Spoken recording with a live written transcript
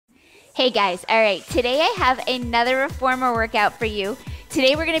Hey guys, all right, today I have another reformer workout for you.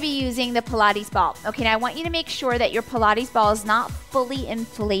 Today we're gonna be using the Pilates ball. Okay, now I want you to make sure that your Pilates ball is not fully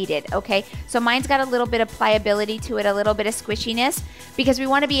inflated, okay? So mine's got a little bit of pliability to it, a little bit of squishiness, because we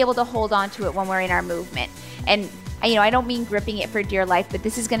wanna be able to hold on to it when we're in our movement. And I don't mean gripping it for dear life, but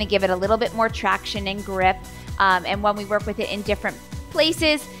this is gonna give it a little bit more traction and grip. And when we work with it in different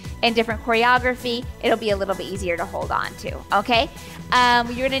places and different choreography, it'll be a little bit easier to hold on to, okay?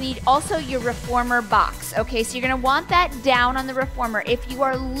 You're gonna need also your reformer box, okay? So you're gonna want that down on the reformer if you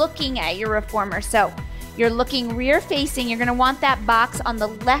are looking at your reformer. So you're looking rear facing, you're gonna want that box on the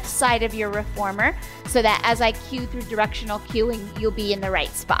left side of your reformer so that as I cue through directional cueing, you'll be in the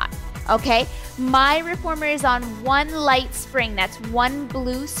right spot, okay? My reformer is on one light spring, that's one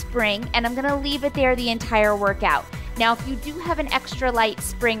blue spring, and I'm gonna leave it there the entire workout. Now, if you do have an extra light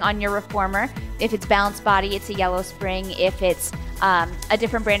spring on your reformer, if it's balancedbody, it's a yellow spring. If it's a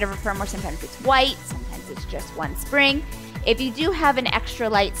different brand of reformer, sometimes it's white, sometimes it's just one spring. If you do have an extra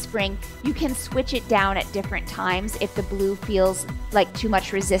light spring, you can switch it down at different times if the blue feels like too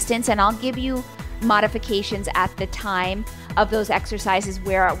much resistance, and I'll give you modifications at the time of those exercises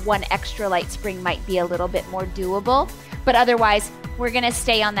where one extra light spring might be a little bit more doable. But otherwise, we're gonna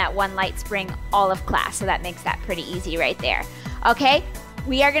stay on that one light spring all of class, so that makes that pretty easy right there. Okay,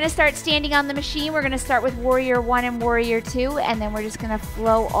 we are gonna start standing on the machine. We're gonna start with Warrior 1 and Warrior 2, and then we're just gonna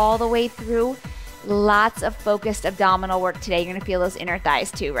flow all the way through. Lots of focused abdominal work today. You're gonna feel those inner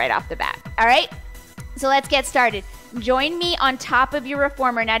thighs too right off the bat. All right, so let's get started. Join me on top of your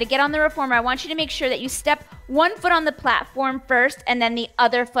reformer. Now to get on the reformer, I want you to make sure that you step one foot on the platform first and then the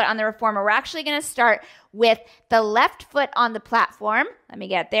other foot on the reformer. We're actually gonna start with the left foot on the platform, let me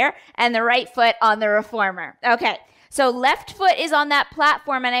get there, and the right foot on the reformer. Okay, so left foot is on that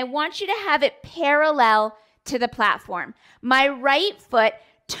platform and I want you to have it parallel to the platform. My right foot,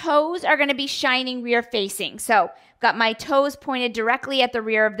 toes are gonna be shining rear facing. So got my toes pointed directly at the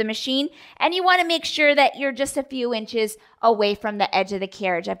rear of the machine, and you wanna make sure that you're just a few inches away from the edge of the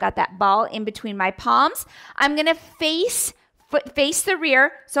carriage. I've got that ball in between my palms. I'm gonna face the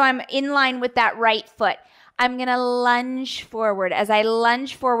rear, so I'm in line with that right foot. I'm gonna lunge forward. As I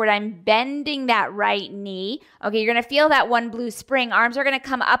lunge forward, I'm bending that right knee. Okay, you're gonna feel that one blue spring. Arms are gonna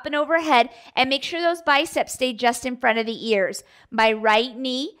come up and overhead, and make sure those biceps stay just in front of the ears. My right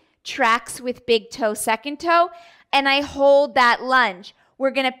knee tracks with big toe, second toe, and I hold that lunge.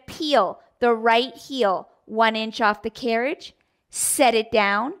 We're gonna peel the right heel 1 inch off the carriage, set it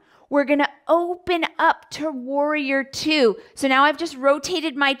down. We're gonna open up to Warrior 2. So now I've just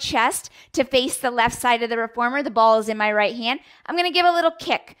rotated my chest to face the left side of the reformer. The ball is in my right hand. I'm gonna give a little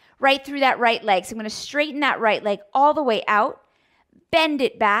kick right through that right leg. So I'm gonna straighten that right leg all the way out, bend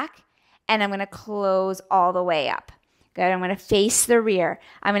it back, and I'm gonna close all the way up. Good, I'm gonna face the rear.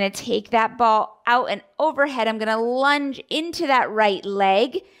 I'm gonna take that ball out and overhead. I'm gonna lunge into that right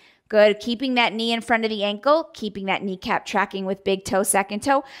leg. Good, keeping that knee in front of the ankle, keeping that kneecap tracking with big toe, second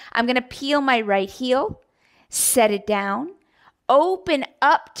toe. I'm gonna peel my right heel, set it down, open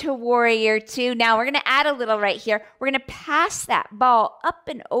up to Warrior 2. Now we're gonna add a little right here. We're gonna pass that ball up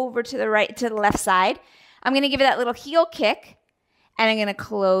and over to the right, to the left side. I'm gonna give it that little heel kick, and I'm gonna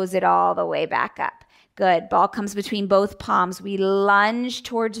close it all the way back up. Good, ball comes between both palms. We lunge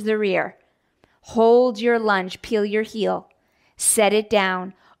towards the rear. Hold your lunge, peel your heel, set it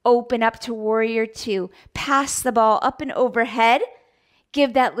down, open up to Warrior 2, pass the ball up and overhead,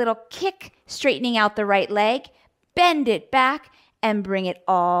 give that little kick, straightening out the right leg, bend it back, and bring it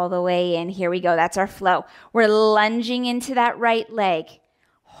all the way in. Here we go, that's our flow. We're lunging into that right leg.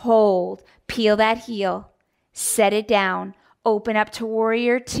 Hold, peel that heel, set it down, open up to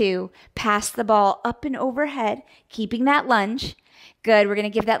Warrior 2, pass the ball up and overhead, keeping that lunge. Good, we're gonna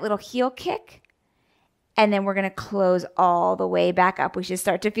give that little heel kick, and then we're gonna close all the way back up. We should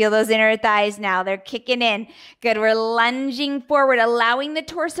start to feel those inner thighs now. They're kicking in. Good, we're lunging forward, allowing the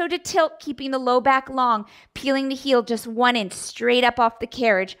torso to tilt, keeping the low back long, peeling the heel just 1 inch straight up off the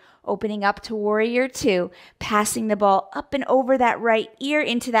carriage, opening up to Warrior 2, passing the ball up and over that right ear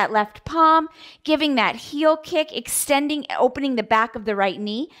into that left palm, giving that heel kick, extending, opening the back of the right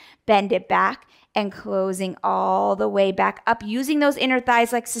knee, bend it back, and closing all the way back up, using those inner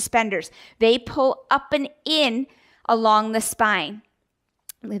thighs like suspenders. They pull up and in along the spine.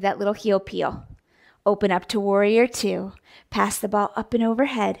 Leave that little heel peel. Open up to Warrior 2. Pass the ball up and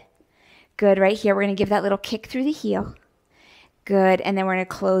overhead. Good, right here, we're gonna give that little kick through the heel. Good, and then we're gonna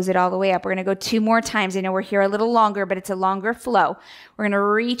close it all the way up. We're gonna go 2 more times. I know we're here a little longer, but it's a longer flow. We're gonna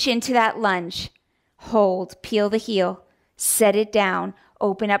reach into that lunge. Hold, peel the heel, set it down,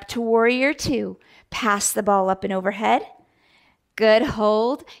 open up to Warrior 2, pass the ball up and overhead. Good,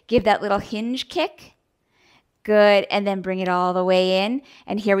 hold. Give that little hinge kick. Good, and then bring it all the way in.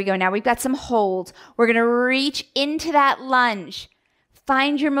 And here we go. Now we've got some holds. We're going to reach into that lunge.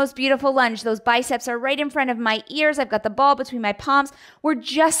 Find your most beautiful lunge. Those biceps are right in front of my ears. I've got the ball between my palms. We're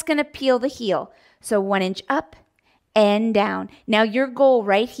just going to peel the heel. So 1 inch up and down. Now your goal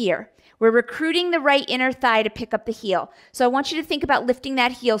right here. We're recruiting the right inner thigh to pick up the heel. So I want you to think about lifting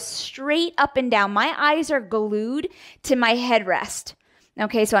that heel straight up and down. My eyes are glued to my headrest.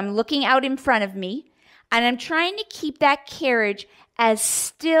 Okay, so I'm looking out in front of me, and I'm trying to keep that carriage as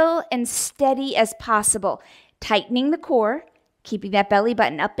still and steady as possible. Tightening the core, keeping that belly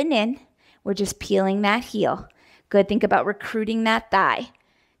button up and in. We're just peeling that heel. Good, think about recruiting that thigh.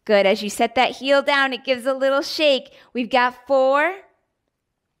 Good, as you set that heel down, it gives a little shake. We've got 4.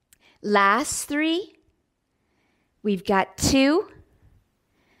 Last 3. We've got 2.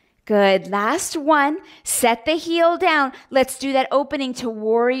 Good. Last 1. Set the heel down. Let's do that opening to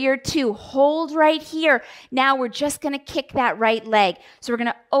warrior 2. Hold right here. Now we're just going to kick that right leg. So we're going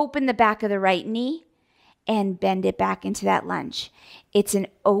to open the back of the right knee and bend it back into that lunge. It's an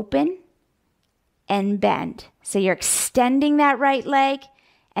open and bend. So you're extending that right leg,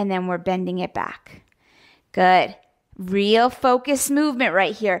 and then we're bending it back. Good. Real focused movement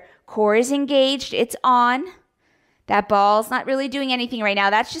right here. Core is engaged. It's on. That ball's not really doing anything right now.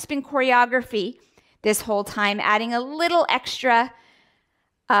 That's just been choreography this whole time, adding a little extra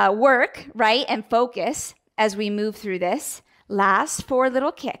work, right, and focus as we move through this. Last 4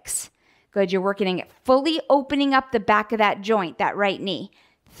 little kicks. Good. You're working it, fully opening up the back of that joint, that right knee.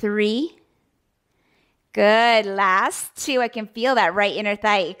 3. Good. Last 2. I can feel that right inner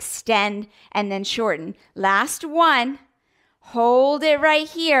thigh extend and then shorten. Last 1. Hold it right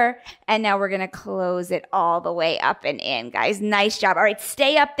here. And now we're going to close it all the way up and in, guys. Nice job. All right,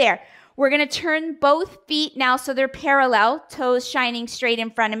 stay up there. We're going to turn both feet now so they're parallel, toes shining straight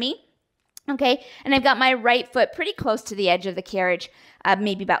in front of me. Okay, and I've got my right foot pretty close to the edge of the carriage,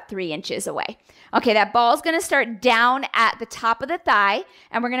 maybe about 3 inches away. Okay, that ball's going to start down at the top of the thigh,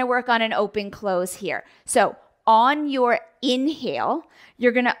 and we're going to work on an open close here. So on your inhale,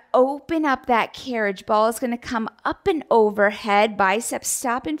 you're going to open up that carriage. Ball is going to come up and overhead, biceps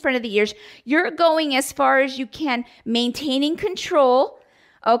stop in front of the ears. You're going as far as you can, maintaining control,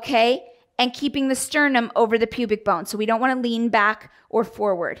 okay, and keeping the sternum over the pubic bone. So we don't want to lean back or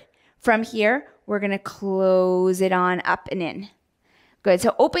forward. From here, we're going to close it on up and in. Good.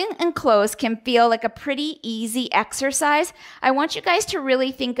 So open and close can feel like a pretty easy exercise. I want you guys to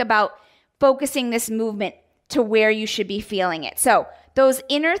really think about focusing this movement to where you should be feeling it. So those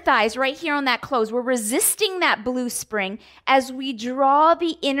inner thighs right here on that close, we're resisting that blue spring as we draw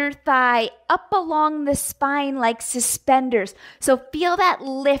the inner thigh up along the spine like suspenders. So feel that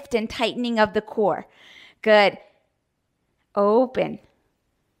lift and tightening of the core. Good. Open.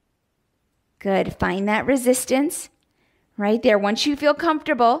 Good. Find that resistance right there. Once you feel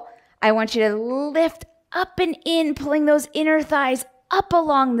comfortable, I want you to lift up and in, pulling those inner thighs up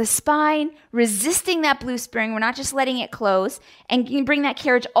along the spine, resisting that blue spring. We're not just letting it close. And you can bring that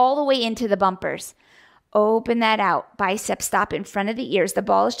carriage all the way into the bumpers. Open that out. Bicep stop in front of the ears. The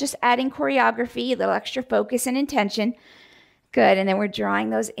ball is just adding choreography, a little extra focus and intention. Good. And then we're drawing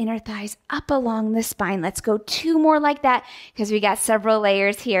those inner thighs up along the spine. Let's go 2 more like that because we got several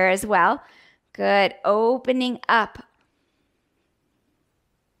layers here as well. Good. Opening up.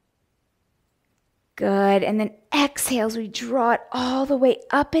 Good. And then exhale as we draw it all the way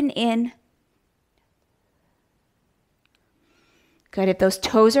up and in. Good. If those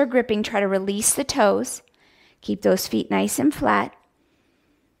toes are gripping, try to release the toes. Keep those feet nice and flat.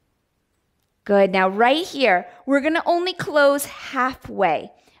 Good. Now right here, we're going to only close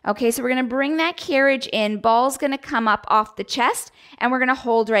halfway. Okay, so we're going to bring that carriage in. Ball's going to come up off the chest, and we're going to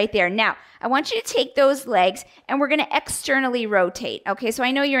hold right there. Now, I want you to take those legs, and we're going to externally rotate. Okay, so I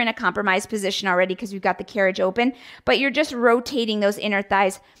know you're in a compromised position already because we've got the carriage open, but you're just rotating those inner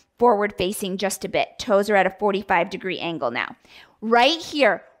thighs forward facing just a bit. Toes are at a 45-degree angle now. Right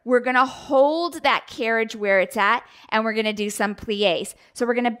here, we're going to hold that carriage where it's at, and we're going to do some pliés. So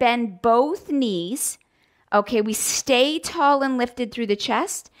we're going to bend both knees. Okay, we stay tall and lifted through the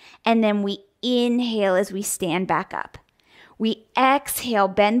chest, and then we inhale as we stand back up. We exhale,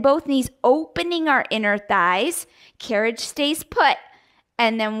 bend both knees, opening our inner thighs. Carriage stays put,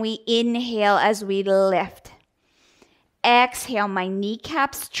 and then we inhale as we lift. Exhale, my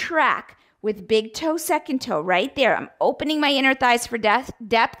kneecaps track with big toe, second toe right there. I'm opening my inner thighs for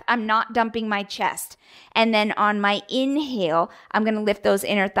depth. I'm not dumping my chest. And then on my inhale, I'm going to lift those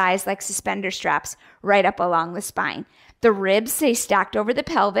inner thighs like suspender straps right up along the spine. The ribs stay stacked over the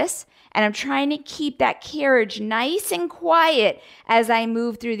pelvis, and I'm trying to keep that carriage nice and quiet as I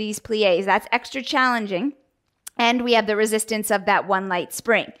move through these plies. That's extra challenging. And we have the resistance of that one light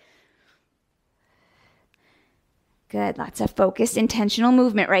spring. Good, lots of focused, intentional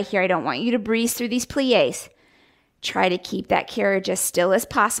movement right here. I don't want you to breeze through these plies. Try to keep that carriage as still as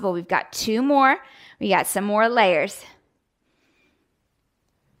possible. We've got 2 more. We got some more layers.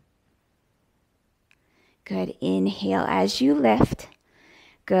 Good, inhale as you lift.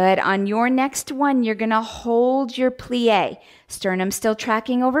 Good, on your next one, you're gonna hold your plie. Sternum still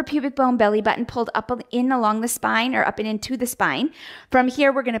tracking over pubic bone, belly button pulled up in along the spine or up and into the spine. From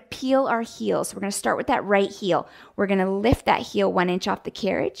here, we're gonna peel our heels. So we're gonna start with that right heel. We're gonna lift that heel 1 inch off the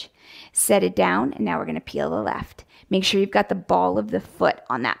carriage, set it down, and now we're gonna peel the left. Make sure you've got the ball of the foot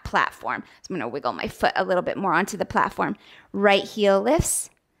on that platform. So I'm gonna wiggle my foot a little bit more onto the platform. Right heel lifts,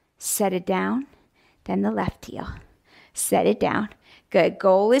 set it down, then the left heel, set it down. Good.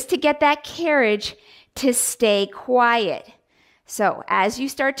 Goal is to get that carriage to stay quiet. So as you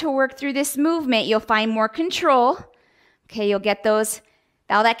start to work through this movement, you'll find more control. Okay, you'll get all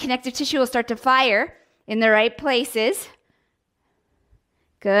that connective tissue will start to fire in the right places.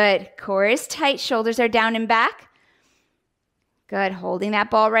 Good. Core is tight, shoulders are down and back. Good. Holding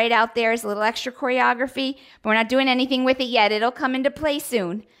that ball right out there is a little extra choreography, but we're not doing anything with it yet. It'll come into play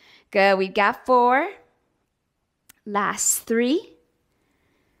soon. Good. We've got 4. Last 3.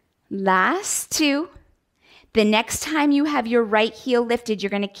 Last 2. The next time you have your right heel lifted, you're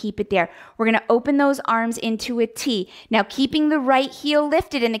going to keep it there. We're going to open those arms into a T. Now, keeping the right heel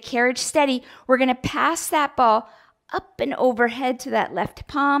lifted and the carriage steady, we're going to pass that ball up and overhead to that left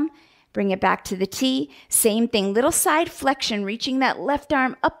palm. Bring it back to the T. Same thing, little side flexion, reaching that left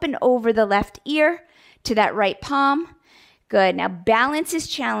arm up and over the left ear to that right palm. Good. Now, balance is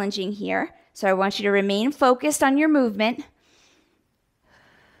challenging here, so I want you to remain focused on your movement.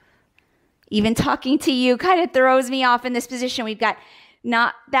 Even talking to you kind of throws me off in this position. We've got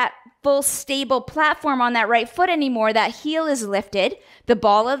not that full stable platform on that right foot anymore. That heel is lifted. The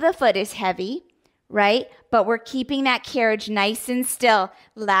ball of the foot is heavy, right? But we're keeping that carriage nice and still.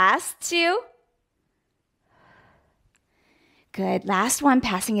 Last 2. Good. Last one,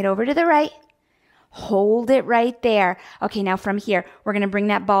 passing it over to the right. Hold it right there. Okay, now from here, we're going to bring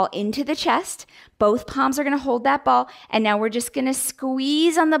that ball into the chest. Both palms are going to hold that ball. And now we're just going to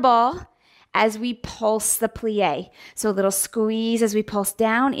squeeze on the ball as we pulse the plie. So a little squeeze as we pulse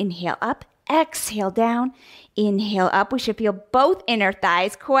down. Inhale up, exhale down, inhale up. We should feel both inner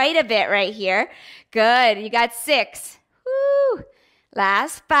thighs quite a bit right here. Good. You got 6. Woo.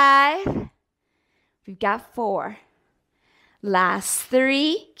 Last 5. We've got 4. Last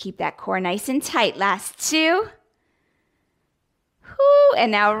 3. Keep that core nice and tight. Last 2. Woo.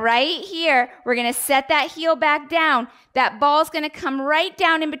 And now right here, we're going to set that heel back down. That ball's going to come right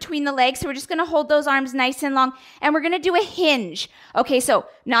down in between the legs. So we're just going to hold those arms nice and long. And we're going to do a hinge. Okay, so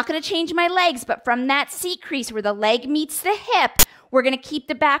not going to change my legs, but from that seat crease where the leg meets the hip, we're going to keep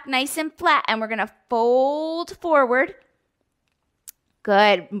the back nice and flat. And we're going to fold forward.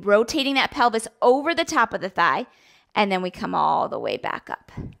 Good. Rotating that pelvis over the top of the thigh. And then we come all the way back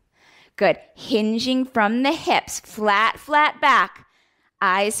up. Good. Hinging from the hips. Flat, flat back.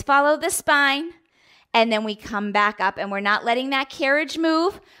 Eyes follow the spine. And then we come back up. And we're not letting that carriage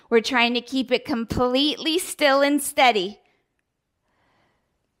move. We're trying to keep it completely still and steady.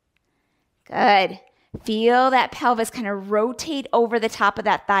 Good. Feel that pelvis kind of rotate over the top of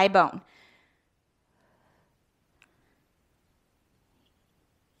that thigh bone.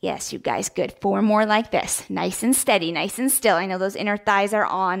 Yes, you guys, good. 4 more like this. Nice and steady, nice and still. I know those inner thighs are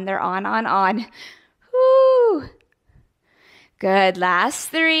on. They're on. Woo. Good. Last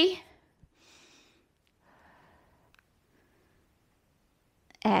 3.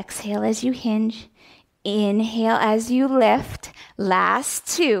 Exhale as you hinge. Inhale as you lift. Last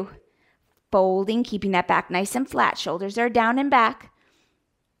 2. Folding, keeping that back nice and flat. Shoulders are down and back.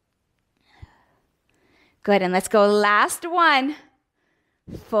 Good. And let's go last 1.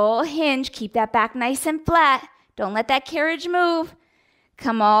 Full hinge. Keep that back nice and flat. Don't let that carriage move.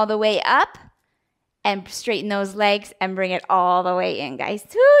 Come all the way up and straighten those legs and bring it all the way in, guys.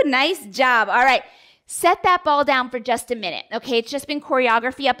 Woo, nice job. All right. Set that ball down for just a minute. Okay, it's just been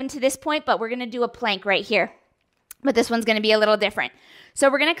choreography up until this point, but we're going to do a plank right here. But this one's going to be a little different. So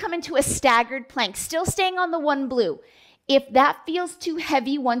we're going to come into a staggered plank, still staying on the 1 blue. If that feels too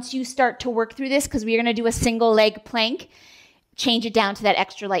heavy once you start to work through this, because we're going to do a single leg plank, change it down to that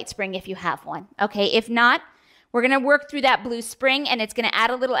extra light spring if you have one. Okay, if not, we're going to work through that blue spring and it's going to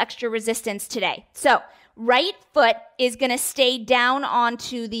add a little extra resistance today. So right foot is going to stay down on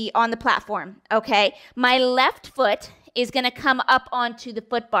the platform, okay? My left foot is going to come up onto the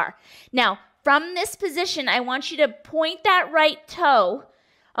foot bar. Now, from this position, I want you to point that right toe,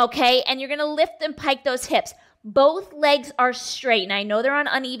 okay? And you're going to lift and pike those hips. Both legs are straight. And I know they're on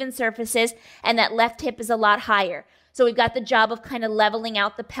uneven surfaces, and that left hip is a lot higher. So we've got the job of kind of leveling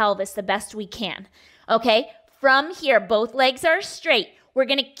out the pelvis the best we can, okay? From here, both legs are straight. We're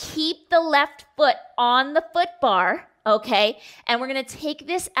going to keep the left foot on the foot bar, okay? And we're going to take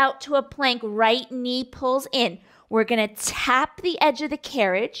this out to a plank. Right knee pulls in. We're going to tap the edge of the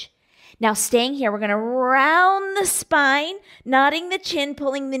carriage. Now, staying here, we're going to round the spine, nodding the chin,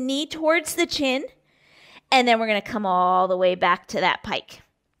 pulling the knee towards the chin. And then we're going to come all the way back to that pike.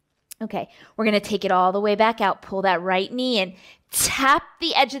 Okay, we're going to take it all the way back out, pull that right knee in, tap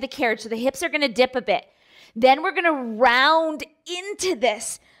the edge of the carriage so the hips are going to dip a bit. Then we're going to round into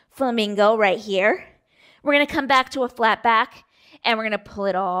this flamingo right here. We're going to come back to a flat back, and we're going to pull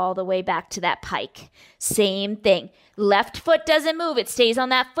it all the way back to that pike. Same thing. Left foot doesn't move. It stays on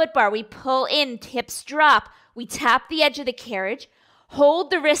that foot bar. We pull in, hips drop. We tap the edge of the carriage.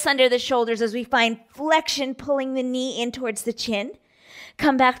 Hold the wrists under the shoulders as we find flexion, pulling the knee in towards the chin.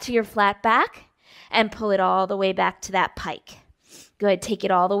 Come back to your flat back and pull it all the way back to that pike. Good. Take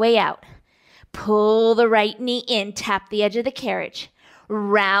it all the way out. Pull the right knee in. Tap the edge of the carriage.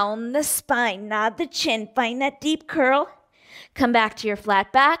 Round the spine. Nod the chin. Find that deep curl. Come back to your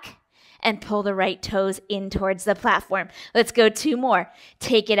flat back and pull the right toes in towards the platform. Let's go 2 more.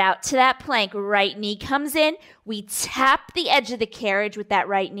 Take it out to that plank. Right knee comes in. We tap the edge of the carriage with that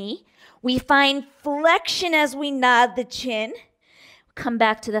right knee. We find flexion as we nod the chin. Come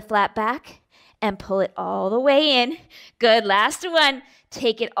back to the flat back and pull it all the way in. Good. Last one.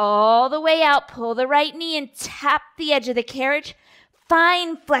 Take it all the way out. Pull the right knee and tap the edge of the carriage.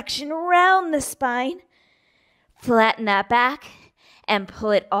 Find flexion around the spine. Flatten that back and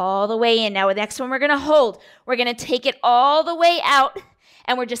pull it all the way in. Now, the next one we're going to hold. We're going to take it all the way out,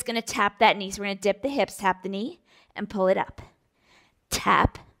 and we're just going to tap that knee. So we're going to dip the hips, tap the knee, and pull it up.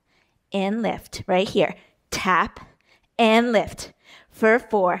 Tap and lift right here. Tap and lift for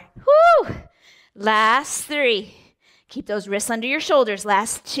 4. Woo! Last 3. Keep those wrists under your shoulders.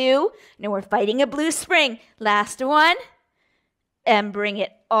 Last 2. Now we're fighting a blue spring. Last 1. And bring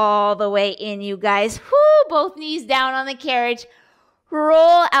it all the way in, you guys. Woo! Both knees down on the carriage.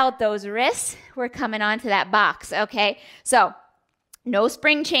 Roll out those wrists. We're coming onto that box, okay? So, no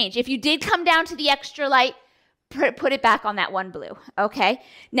spring change. If you did come down to the extra light, put it back on that one blue, okay?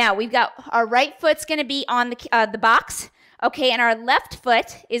 Now, we've got our right foot's going to be on the box, okay? And our left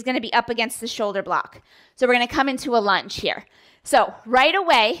foot is going to be up against the shoulder block. So, we're going to come into a lunge here. So, right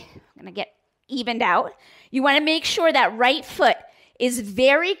away, I'm going to get evened out. You want to make sure that right foot is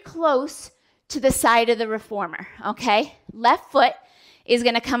very close to the side of the reformer, okay? Left foot is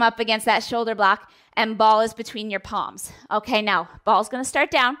going to come up against that shoulder block, and ball is between your palms. Okay, now, ball's going to start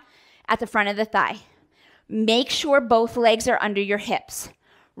down at the front of the thigh. Make sure both legs are under your hips.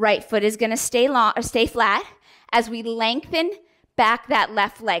 Right foot is going to stay flat as we lengthen back that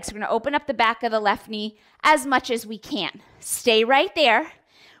left leg. So we're going to open up the back of the left knee as much as we can. Stay right there.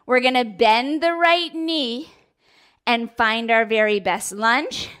 We're going to bend the right knee and find our very best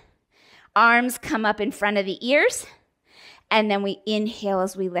lunge. Arms come up in front of the ears. And then we inhale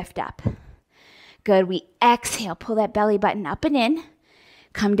as we lift up. Good. We exhale. Pull that belly button up and in.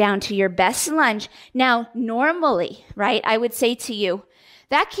 Come down to your best lunge. Now, normally, right, I would say to you,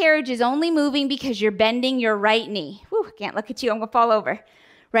 that carriage is only moving because you're bending your right knee. Whew, can't look at you. I'm going to fall over.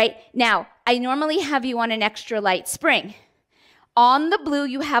 Right? Now, I normally have you on an extra light spring. On the blue,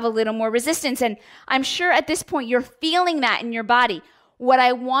 you have a little more resistance. And I'm sure at this point, you're feeling that in your body. What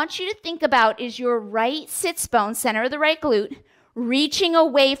I want you to think about is your right sits bone, center of the right glute, reaching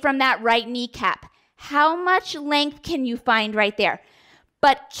away from that right kneecap. How much length can you find right there?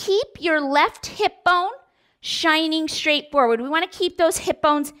 But keep your left hip bone shining straight forward. We want to keep those hip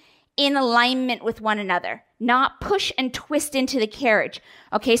bones in alignment with one another, not push and twist into the carriage.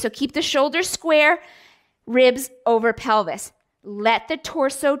 Okay, so keep the shoulders square, ribs over pelvis. Let the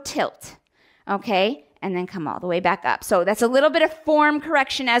torso tilt, okay? And then come all the way back up. So that's a little bit of form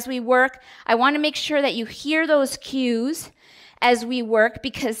correction as we work. I want to make sure that you hear those cues as we work,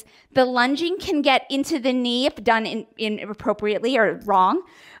 because the lunging can get into the knee if done inappropriately or wrong,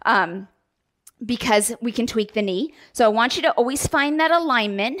 because we can tweak the knee. So I want you to always find that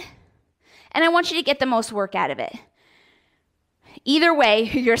alignment, and I want you to get the most work out of it. Either way,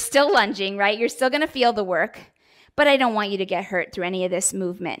 you're still lunging, right? You're still going to feel the work, but I don't want you to get hurt through any of this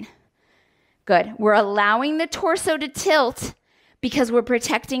movement. Good. We're allowing the torso to tilt because we're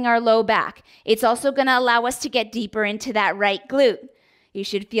protecting our low back. It's also going to allow us to get deeper into that right glute. You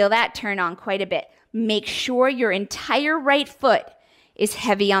should feel that turn on quite a bit. Make sure your entire right foot is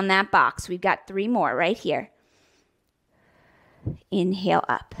heavy on that box. We've got 3 more right here. Inhale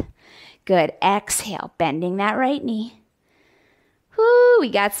up. Good. Exhale, bending that right knee. Whoo, we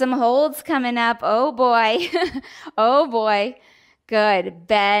got some holds coming up. Oh boy. Oh boy. Good.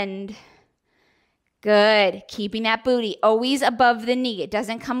 Bend. Good. Keeping that booty always above the knee. It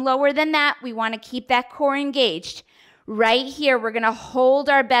doesn't come lower than that. We want to keep that core engaged. Right here, we're going to hold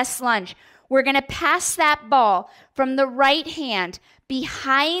our best lunge. We're going to pass that ball from the right hand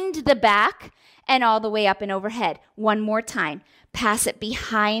behind the back and all the way up and overhead. One more time. Pass it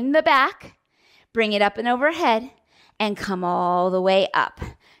behind the back, bring it up and overhead, and come all the way up.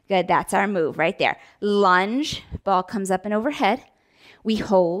 Good, that's our move right there. Lunge, ball comes up and overhead. We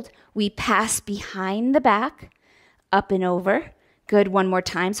hold, we pass behind the back, up and over. Good, one more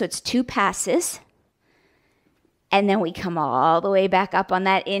time, so it's 2 passes. And then we come all the way back up on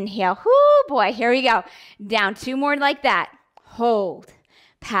that inhale. Whoo, boy, here we go. Down 2 more like that. Hold,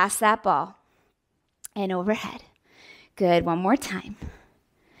 pass that ball, and overhead. Good, one more time.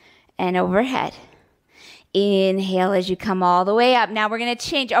 And overhead. Inhale as you come all the way up. Now we're going to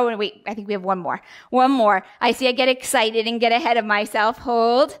change. Oh, wait, I think we have one more. One more. I see I get excited and get ahead of myself.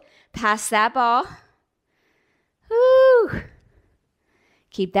 Hold, pass that ball. Woo.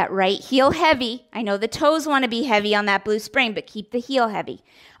 Keep that right heel heavy. I know the toes want to be heavy on that blue spring, but keep the heel heavy.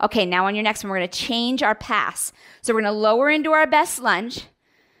 Okay, now on your next one, we're going to change our pass. So we're going to lower into our best lunge.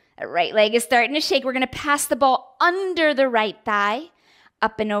 The right leg is starting to shake. We're going to pass the ball under the right thigh,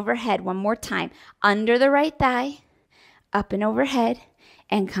 up and overhead. One more time. Under the right thigh, up and overhead,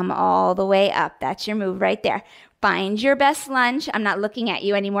 and come all the way up. That's your move right there. Find your best lunge. I'm not looking at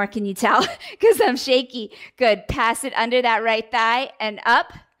you anymore. Can you tell? Because I'm shaky. Good. Pass it under that right thigh and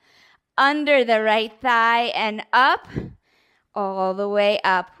up. Under the right thigh and up. All the way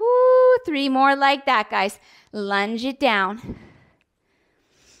up. Woo, 3 more like that, guys. Lunge it down.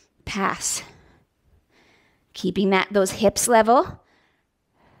 Pass. Keeping those hips level.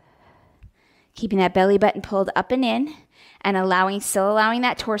 Keeping that belly button pulled up and in. And still allowing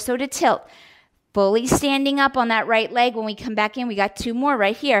that torso to tilt. Fully standing up on that right leg. When we come back in, we got 2 more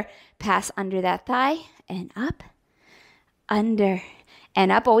right here. Pass under that thigh and up. Under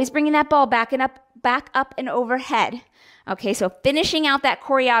and up. Always bringing that ball back up and overhead. Okay, so finishing out that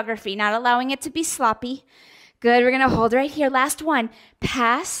choreography, not allowing it to be sloppy. Good, we're going to hold right here. Last one.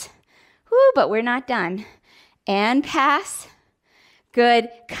 Pass. Woo, but we're not done. And pass. Good.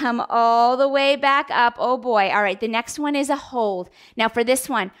 Come all the way back up. Oh boy. All right. The next one is a hold. Now for this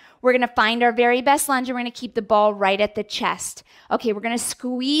one, we're going to find our very best lunge and we're going to keep the ball right at the chest. Okay. We're going to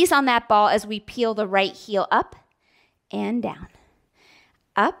squeeze on that ball as we peel the right heel up and down.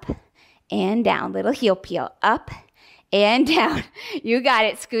 Up and down. Little heel peel. Up and down. You got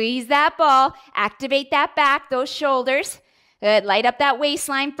it. Squeeze that ball. Activate that back, those shoulders. Good. Light up that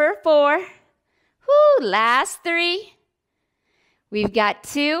waistline for 4. Woo. Last 3. We've got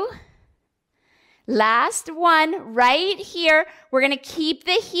 2. Last one right here. We're going to keep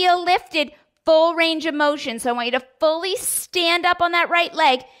the heel lifted, full range of motion. So I want you to fully stand up on that right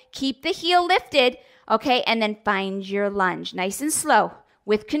leg. Keep the heel lifted, okay? And then find your lunge. Nice and slow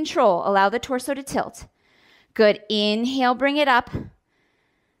with control. Allow the torso to tilt. Good. Inhale, bring it up.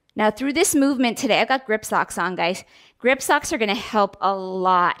 Now through this movement today, I've got grip socks on, guys. Grip socks are going to help a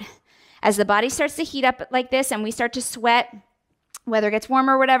lot. As the body starts to heat up like this and we start to sweat, whether it gets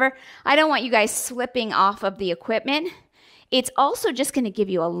warmer or whatever, I don't want you guys slipping off of the equipment. It's also just going to give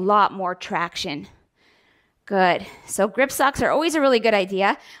you a lot more traction. Good. So grip socks are always a really good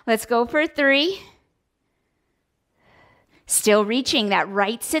idea. Let's go for 3. Still reaching that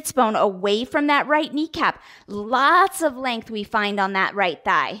right sits bone away from that right kneecap. Lots of length we find on that right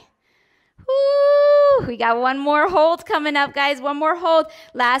thigh. Woo! We got one more hold coming up, guys. One more hold.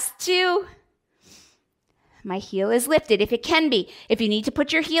 Last 2. My heel is lifted, if it can be. If you need to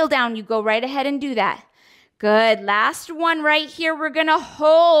put your heel down, you go right ahead and do that. Good. Last one right here. We're going to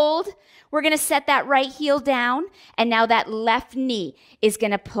hold. We're going to set that right heel down. And now that left knee is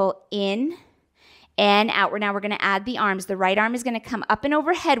going to pull in and out. Now we're going to add the arms. The right arm is going to come up and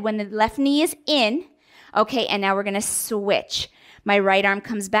overhead when the left knee is in. Okay, and now we're going to switch. My right arm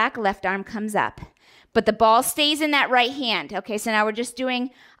comes back, left arm comes up. But the ball stays in that right hand. Okay, so now we're just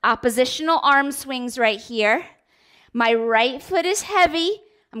doing oppositional arm swings right here. My right foot is heavy.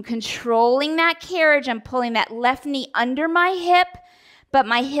 I'm controlling that carriage. I'm pulling that left knee under my hip, but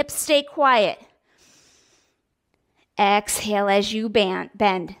my hips stay quiet. Exhale as you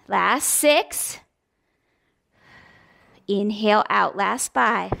bend. Last 6. Inhale out. Last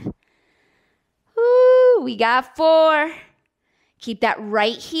 5. Woo, we got 4. Keep that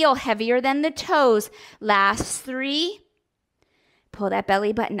right heel heavier than the toes. Last 3. Pull that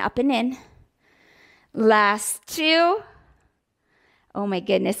belly button up and in. Last 2. Oh my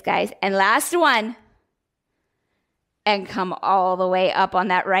goodness, guys. And last 1. And come all the way up on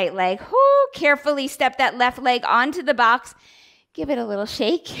that right leg. Whoo, carefully step that left leg onto the box. Give it a little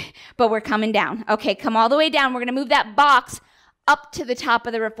shake, but we're coming down. Okay, come all the way down. We're going to move that box up to the top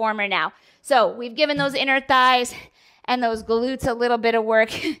of the reformer now. So we've given those inner thighs and those glutes a little bit of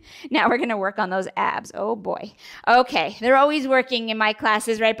work. Now we're going to work on those abs. Oh boy. Okay, they're always working in my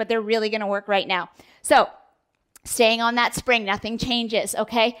classes, right? But they're really going to work right now. So staying on that spring, nothing changes,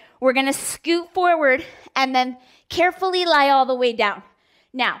 okay? We're going to scoot forward and then carefully lie all the way down.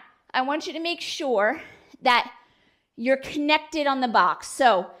 Now, I want you to make sure that you're connected on the box.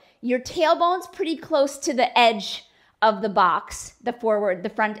 So your tailbone's pretty close to the edge of the box, the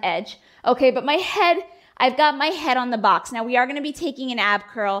front edge. Okay, but I've got my head on the box. Now we are gonna be taking an ab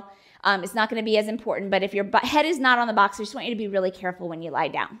curl. It's not gonna be as important, but if your head is not on the box, I just want you to be really careful when you lie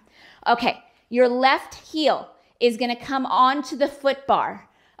down. Okay, your left heel is gonna come onto the foot bar.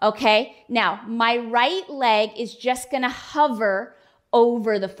 Okay, now my right leg is just gonna hover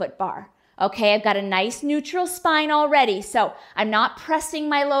over the foot bar. Okay, I've got a nice neutral spine already, so I'm not pressing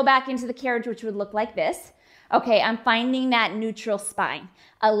my low back into the carriage, which would look like this. Okay, I'm finding that neutral spine,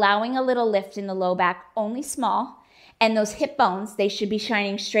 allowing a little lift in the low back, only small, and those hip bones, they should be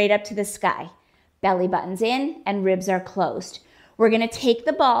shining straight up to the sky. Belly button's in and ribs are closed. We're gonna take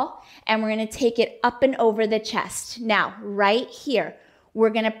the ball and we're gonna take it up and over the chest. Now, right here, we're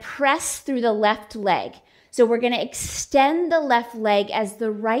gonna press through the left leg. So we're gonna extend the left leg as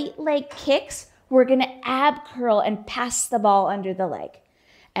the right leg kicks. We're gonna ab curl and pass the ball under the leg.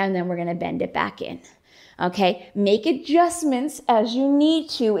 And then we're gonna bend it back in. Okay, make adjustments as you need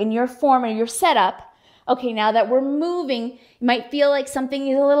to in your form or your setup. Okay, now that we're moving, you might feel like something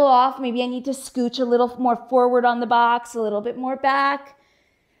is a little off. Maybe I need to scooch a little more forward on the box, a little bit more back.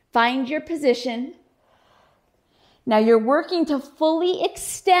 Find your position. Now you're working to fully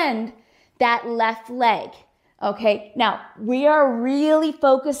extend that left leg. Okay, now we are really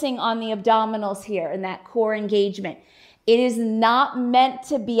focusing on the abdominals here and that core engagement. It is not meant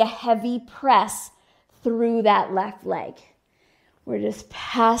to be a heavy press through that left leg. We're just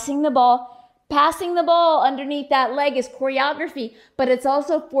passing the ball. Passing the ball underneath that leg is choreography, but it's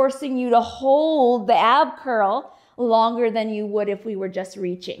also forcing you to hold the ab curl longer than you would if we were just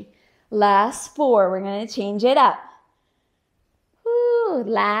reaching. Last 4, we're gonna change it up. Woo,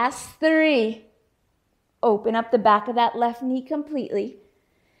 last 3. Open up the back of that left knee completely.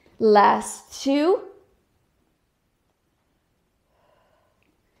 Last 2.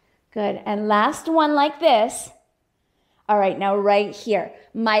 Good, and last 1 like this. All right, now right here,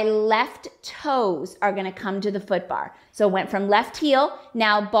 my left toes are gonna come to the foot bar. So went from left heel,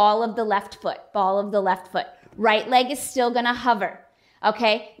 now ball of the left foot, ball of the left foot. Right leg is still gonna hover,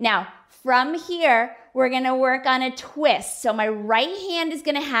 okay? Now, from here, we're gonna work on a twist. So my right hand is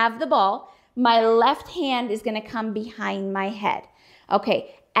gonna have the ball, my left hand is gonna come behind my head.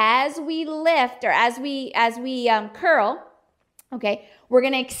 Okay, as we lift or as we curl, okay, we're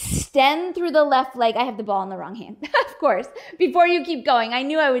gonna extend through the left leg. I have the ball in the wrong hand, of course. Before you keep going, I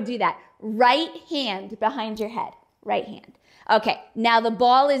knew I would do that. Right hand behind your head, right hand. Okay, now the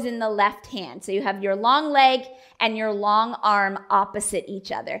ball is in the left hand. So you have your long leg and your long arm opposite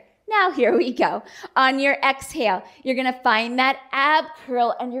each other. Now here we go. On your exhale, you're gonna find that ab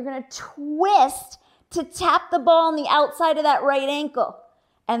curl and you're gonna twist to tap the ball on the outside of that right ankle.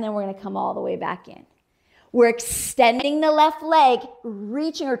 And then we're gonna come all the way back in. We're extending the left leg,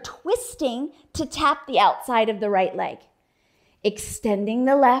 reaching or twisting to tap the outside of the right leg. Extending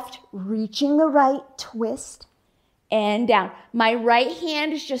the left, reaching the right, twist, and down. My right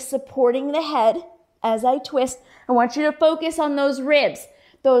hand is just supporting the head as I twist. I want you to focus on those ribs.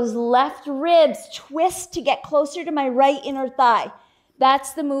 Those left ribs twist to get closer to my right inner thigh.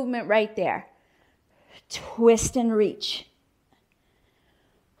 That's the movement right there. Twist and reach.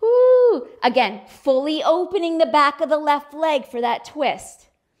 Woo. Again, fully opening the back of the left leg for that twist.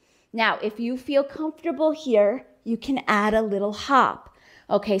 Now, if you feel comfortable here, you can add a little hop.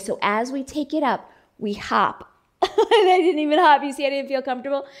 Okay, so as we take it up, we hop. I didn't even hop. You see, I didn't feel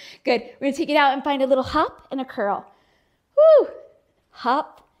comfortable. Good. We're going to take it out and find a little hop and a curl. Woo.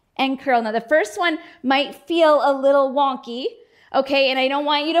 Hop and curl. Now, the first one might feel a little wonky, okay, and I don't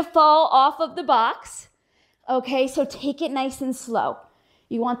want you to fall off of the box, okay, so take it nice and slow.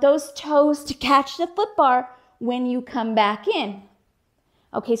 You want those toes to catch the foot bar when you come back in.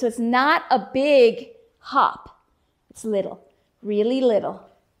 Okay, so it's not a big hop. It's little, really little.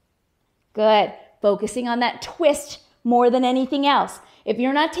 Good. Focusing on that twist more than anything else. If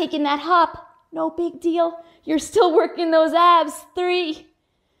you're not taking that hop, no big deal. You're still working those abs. 3.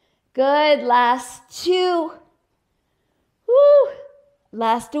 Good. Last 2. Woo.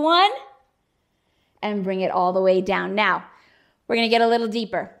 Last 1. And bring it all the way down. Now, we're going to get a little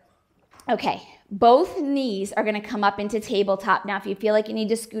deeper. Okay. Both knees are going to come up into tabletop. Now, if you feel like you need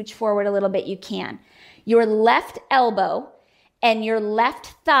to scooch forward a little bit, you can. Your left elbow and your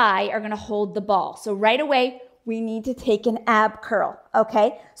left thigh are going to hold the ball. So right away, we need to take an ab curl,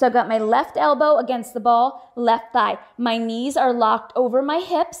 okay? So I've got my left elbow against the ball, left thigh. My knees are locked over my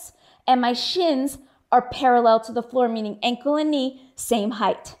hips, and my shins are parallel to the floor, meaning ankle and knee, same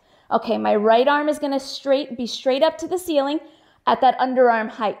height. Okay, my right arm is going to be straight up to the ceiling at that underarm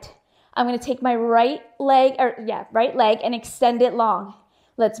height. I'm going to take my right leg and extend it long.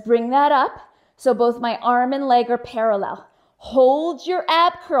 Let's bring that up so both my arm and leg are parallel. Hold your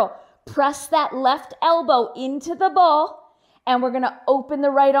ab curl. Press that left elbow into the ball, and we're going to open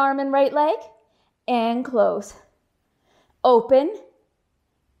the right arm and right leg and close. Open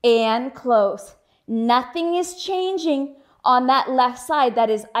and close. Nothing is changing on that left side.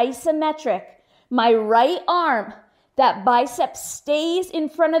 That is isometric. My right arm, that bicep stays in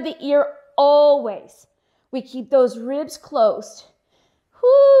front of the ear always. We keep those ribs closed.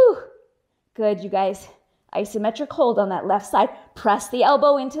 Whoo! Good, you guys. Isometric hold on that left side. Press the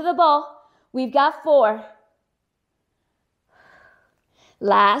elbow into the ball. We've got 4.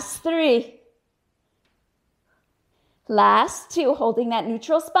 Last 3. Last 2, holding that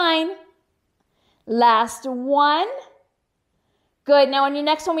neutral spine. Last 1. Good. Now on your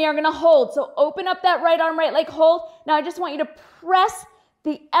next one, we are going to hold. So open up that right arm, right leg, hold. Now I just want you to press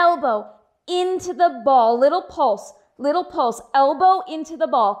the elbow into the ball. Little pulse, elbow into the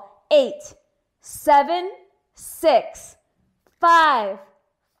ball. 8, 7, 6, 5,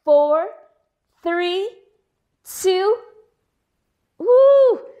 4, 3, 2,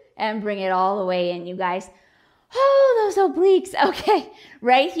 woo, and bring it all the way in, you guys. Oh, those obliques. Okay,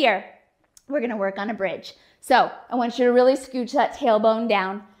 right here, we're going to work on a bridge. So I want you to really scooch that tailbone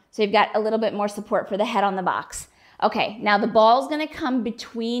down so you've got a little bit more support for the head on the box. Okay, now the ball's going to come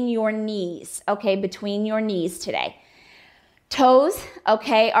between your knees, okay, between your knees today. Toes,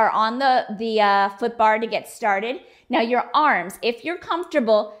 okay, are on the foot bar to get started. Now your arms, if you're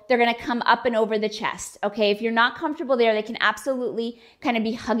comfortable, they're going to come up and over the chest, okay? If you're not comfortable there, they can absolutely kind of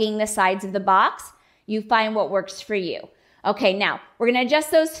be hugging the sides of the box. You find what works for you. Okay, now we're going to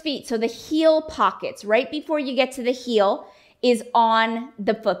adjust those feet. So the heel pockets, right before you get to the heel, is on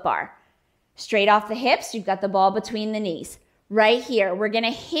the foot bar. Straight off the hips, you've got the ball between the knees. Right here, we're going to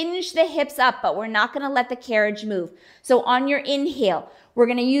hinge the hips up, but we're not going to let the carriage move. So on your inhale, we're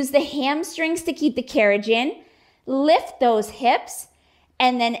going to use the hamstrings to keep the carriage in. Lift those hips,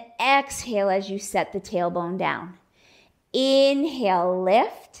 and then exhale as you set the tailbone down. Inhale,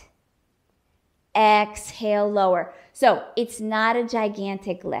 lift. Exhale, lower. So it's not a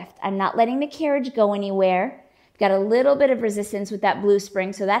gigantic lift. I'm not letting the carriage go anywhere. I've got a little bit of resistance with that blue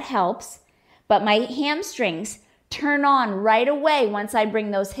spring, so that helps. But my hamstrings turn on right away once I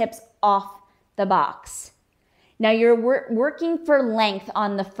bring those hips off the box. Now you're working for length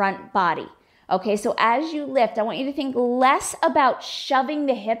on the front body. Okay, so as you lift, I want you to think less about shoving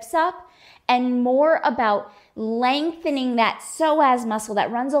the hips up and more about lengthening that psoas muscle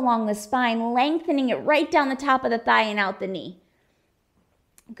that runs along the spine, lengthening it right down the top of the thigh and out the knee.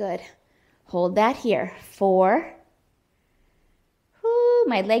 Good. Hold that here. 4. Ooh,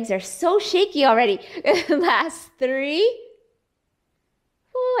 my legs are so shaky already. Last 3.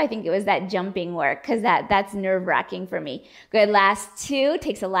 Ooh, I think it was that jumping work because that's nerve-wracking for me. Good. Last 2.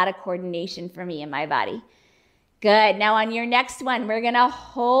 Takes a lot of coordination for me in my body. Good. Now on your next one, we're going to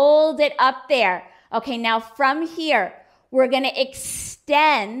hold it up there. Okay, now from here, we're going to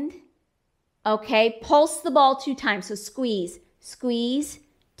extend, okay, pulse the ball 2 times. So squeeze, squeeze,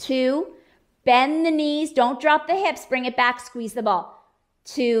 2, bend the knees, don't drop the hips, bring it back, squeeze the ball.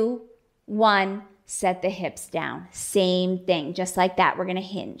 2, 1, set the hips down. Same thing, just like that. We're going to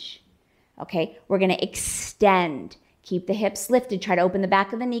hinge, okay? We're going to extend. Keep the hips lifted. Try to open the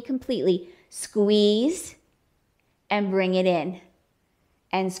back of the knee completely. Squeeze and bring it in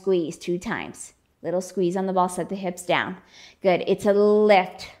and squeeze 2 times. Little squeeze on the ball, set the hips down. Good, it's a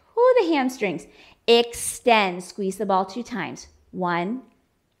lift. Ooh, the hamstrings. Extend, squeeze the ball 2 times. 1,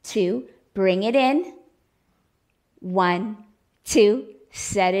 2, bring it in. 1, 2,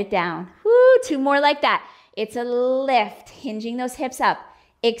 set it down. Woo, 2 more like that. It's a lift, hinging those hips up.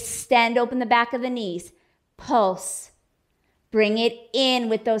 Extend, open the back of the knees. Pulse. Bring it in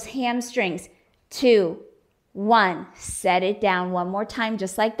with those hamstrings. 2, 1. Set it down one more time,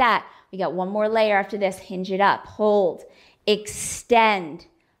 just like that. We got one more layer after this. Hinge it up, hold, extend,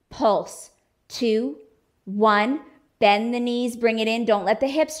 pulse. 2, 1. Bend the knees, bring it in. Don't let the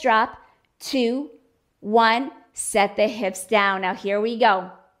hips drop. 2, 1. Set the hips down. Now here we go.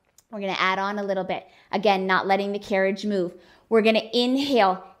 We're going to add on a little bit. Again, not letting the carriage move. We're going to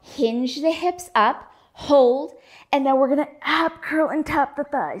inhale, hinge the hips up, hold, and then we're going to ab curl and tap the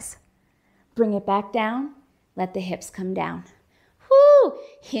thighs. Bring it back down. Let the hips come down. Woo!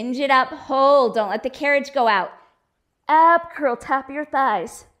 Hinge it up, hold. Don't let the carriage go out. Ab curl, tap your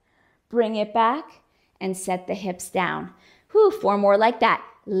thighs. Bring it back and set the hips down. Woo! 4 more like that.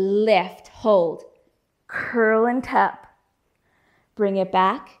 Lift, hold, curl and tap. Bring it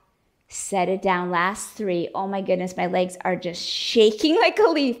back. Set it down. Last 3. Oh my goodness, my legs are just shaking like a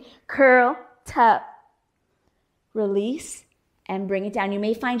leaf. Curl, tap, release, and bring it down. You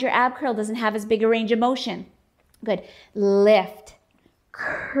may find your ab curl doesn't have as big a range of motion. Good. Lift,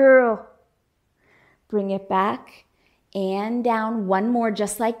 curl, bring it back and down. 1 more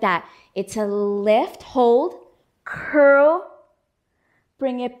just like that. It's a lift, hold, curl,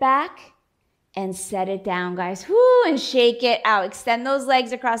 bring it back, and set it down, guys. Whoo, and shake it out. Extend those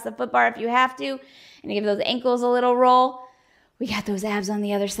legs across the foot bar if you have to. And give those ankles a little roll. We got those abs on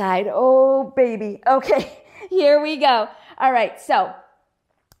the other side. Oh, baby. Okay, here we go. All right, so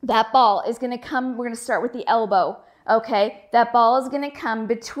that ball is going to come. We're going to start with the elbow, okay? That ball is going to come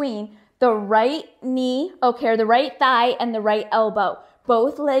between the right knee, okay, or the right thigh and the right elbow.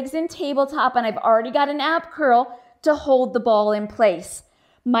 Both legs in tabletop, and I've already got an ab curl to hold the ball in place.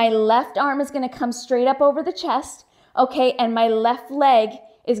 My left arm is going to come straight up over the chest, okay, and my left leg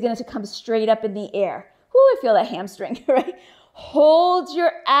is going to come straight up in the air. Whoo, I feel that hamstring, right? Hold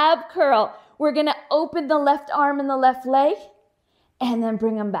your ab curl. We're going to open the left arm and the left leg, and then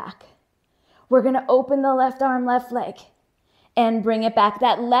bring them back. We're going to open the left arm, left leg, and bring it back.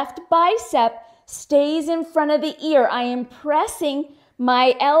 That left bicep stays in front of the ear. I am pressing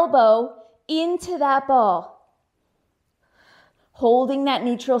my elbow into that ball. Holding that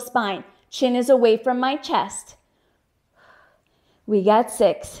neutral spine. Chin is away from my chest. We got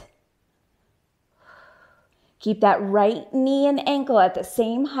 6. Keep that right knee and ankle at the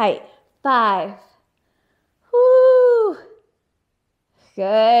same height. 5. Woo.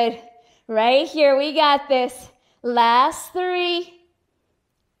 Good. Right here, we got this. Last 3.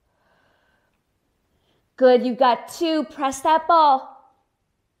 Good, you got 2. Press that ball.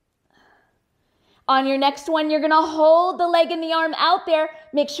 On your next one, you're going to hold the leg and the arm out there.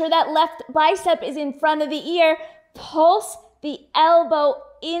 Make sure that left bicep is in front of the ear. Pulse the elbow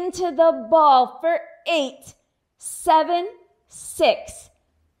into the ball for 8, 7, 6,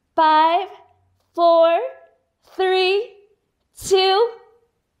 5, 4, 3, 2,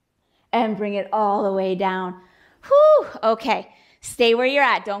 and bring it all the way down. Whew, okay, stay where you're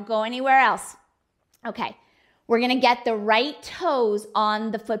at. Don't go anywhere else. Okay. We're going to get the right toes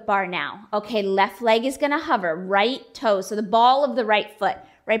on the foot bar now. Okay, left leg is going to hover, right toes. So the ball of the right foot,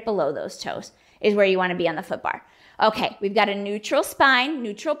 right below those toes, is where you want to be on the foot bar. Okay, we've got a neutral spine,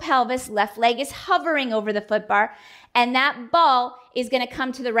 neutral pelvis. Left leg is hovering over the foot bar. And that ball is going to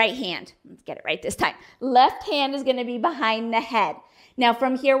come to the right hand. Let's get it right this time. Left hand is going to be behind the head. Now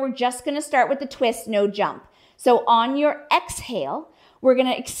from here, we're just going to start with the twist, no jump. So on your exhale, we're going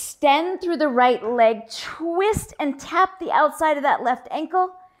to extend through the right leg, twist and tap the outside of that left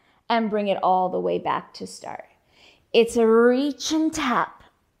ankle, and bring it all the way back to start. It's a reach and tap.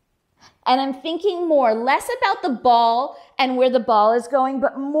 And I'm thinking less about the ball and where the ball is going,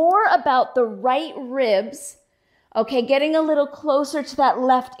 but more about the right ribs, okay, getting a little closer to that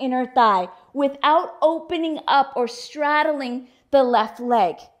left inner thigh without opening up or straddling the left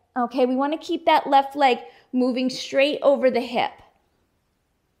leg. Okay, we want to keep that left leg moving straight over the hip.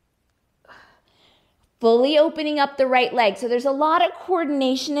 Fully opening up the right leg. So there's a lot of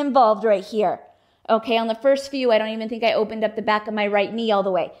coordination involved right here. Okay, on the first few, I don't even think I opened up the back of my right knee all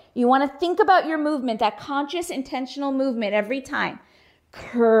the way. You want to think about your movement, that conscious, intentional movement every time.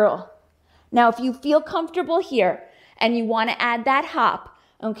 Curl. Now, if you feel comfortable here and you want to add that hop,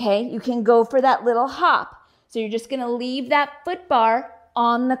 okay, you can go for that little hop. So you're just going to leave that foot bar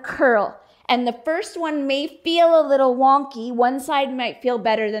on the curl. And the first one may feel a little wonky. One side might feel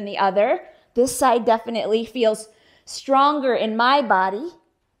better than the other. This side definitely feels stronger in my body.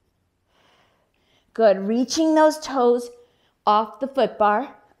 Good. Reaching those toes off the foot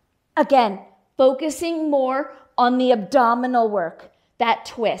bar. Again, focusing more on the abdominal work, that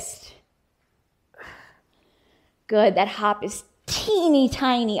twist. Good. That hop is teeny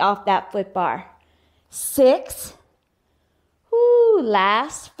tiny off that foot bar. 6.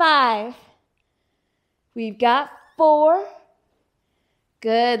 Last 5. We've got 4.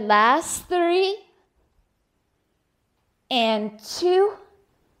 Good, last 3. And 2.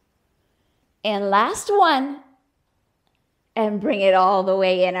 And last 1. And bring it all the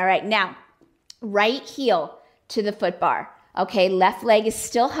way in. All right, now, right heel to the foot bar. Okay, left leg is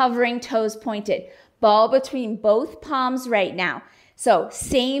still hovering, toes pointed. Ball between both palms right now. So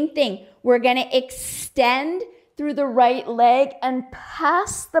same thing. We're going to extend through the right leg and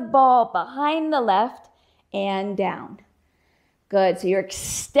pass the ball behind the left and down. Good. So you're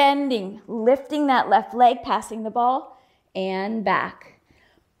extending, lifting that left leg, passing the ball and back.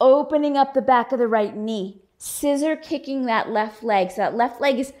 Opening up the back of the right knee. Scissor kicking that left leg. So that left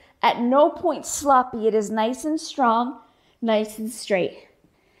leg is at no point sloppy. It is nice and strong, nice and straight.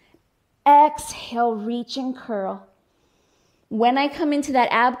 Exhale, reach and curl. When I come into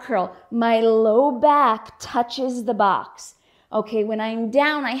that ab curl, my low back touches the box. Okay, when I'm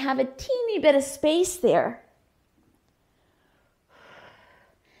down, I have a teeny bit of space there.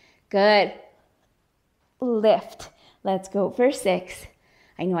 Good. Lift. Let's go for 6.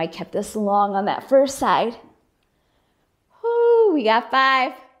 I know I kept this long on that first side. Woo, we got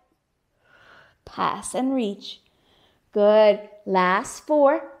 5. Pass and reach. Good. Last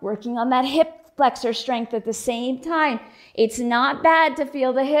 4. Working on that hip flexor strength at the same time. It's not bad to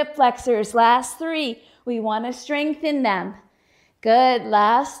feel the hip flexors. Last 3. We want to strengthen them. Good.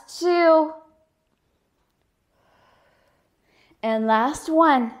 Last 2. And last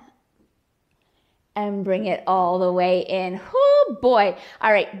 1. And bring it all the way in. Oh boy.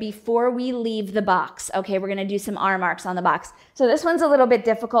 All right, before we leave the box, okay, we're going to do some arm arcs on the box. So this one's a little bit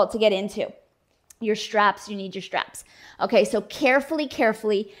difficult to get into. Your straps, you need your straps. Okay, so carefully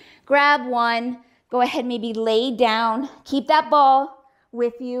grab one. Go ahead, maybe lay down. Keep that ball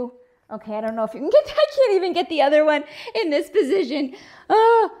with you. Okay, I don't know if you can get, I can't even get the other one in this position.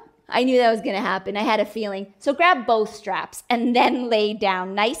 Oh, I knew that was going to happen. I had a feeling. So grab both straps and then lay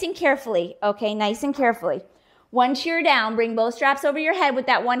down nice and carefully. Okay, nice and carefully. Once you're down, bring both straps over your head with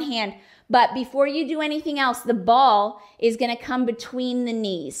that one hand. But before you do anything else, the ball is going to come between the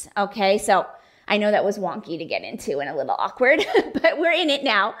knees. Okay, so I know that was wonky to get into and a little awkward, but we're in it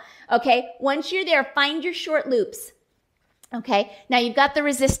now. Okay, once you're there, find your short loops. Okay, now you've got the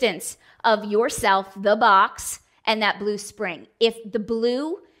resistance of yourself, the box, and that blue spring. If the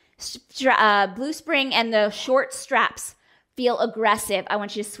blue spring and the short straps feel aggressive, I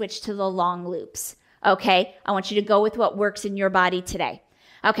want you to switch to the long loops. Okay, I want you to go with what works in your body today.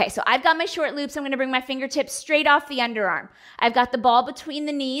 Okay, so I've got my short loops. I'm going to bring my fingertips straight off the underarm. I've got the ball between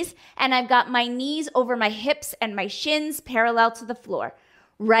the knees, and I've got my knees over my hips and my shins parallel to the floor.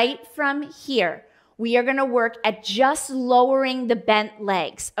 Right from here, we are going to work at just lowering the bent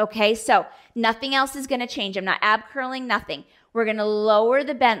legs. Okay, so nothing else is going to change. I'm not ab curling, nothing. We're going to lower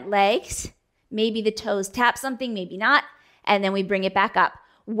the bent legs. Maybe the toes tap something, maybe not. And then we bring it back up.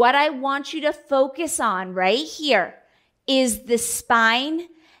 What I want you to focus on right here is the spine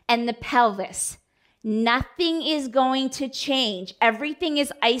and the pelvis. Nothing is going to change. Everything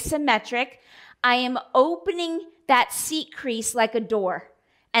is isometric. I am opening that seat crease like a door,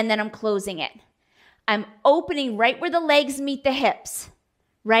 and then I'm closing it. I'm opening right where the legs meet the hips,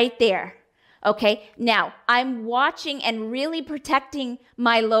 right there. Okay, now I'm watching and really protecting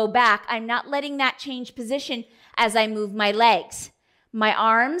my low back. I'm not letting that change position as I move my legs. My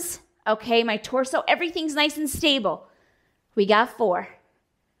arms, okay, my torso, everything's nice and stable. We got 4.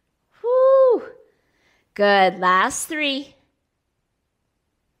 Whoo. Good. Last 3.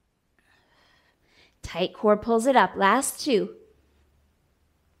 Tight core pulls it up. Last 2.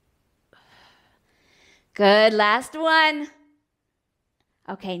 Good. Last 1.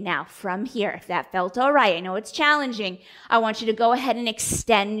 Okay, now from here, if that felt all right, I know it's challenging. I want you to go ahead and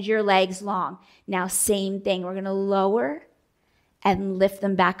extend your legs long. Now, same thing. We're going to lower and lift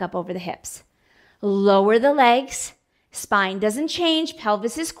them back up over the hips. Lower the legs. Spine doesn't change.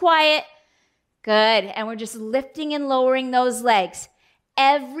 Pelvis is quiet. Good. And we're just lifting and lowering those legs.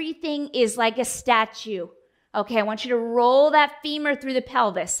 Everything is like a statue. Okay, I want you to roll that femur through the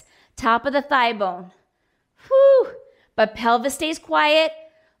pelvis. Top of the thigh bone. Whew. But pelvis stays quiet.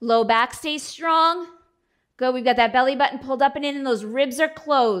 Low back stays strong. Good. We've got that belly button pulled up and in, and those ribs are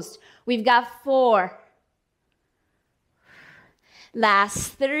closed. We've got 4.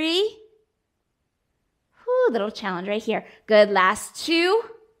 Last 3. Whew, little challenge right here. Good. Last 2.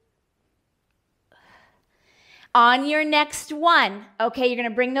 On your next one, okay, you're going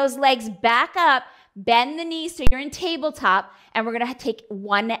to bring those legs back up, bend the knees so you're in tabletop, and we're going to take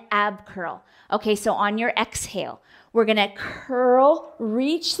 1 ab curl. Okay, so on your exhale, we're going to curl,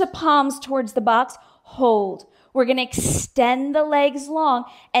 reach the palms towards the box, hold. We're going to extend the legs long,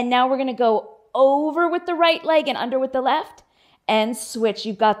 and now we're going to go over with the right leg and under with the left, and switch.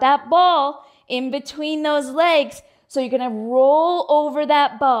 You've got that ball in between those legs, so you're gonna roll over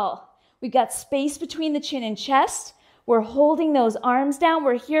that ball. We've got space between the chin and chest. We're holding those arms down.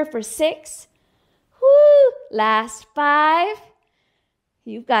 We're here for 6. Woo! Last 5.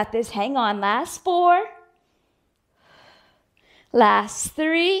 You've got this. Hang on. Last 4. Last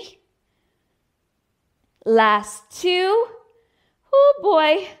 3. Last 2. Oh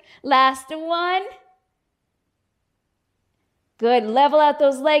boy. Last 1. Good. Level out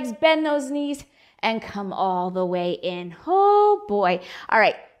those legs, bend those knees, and come all the way in. Oh boy. All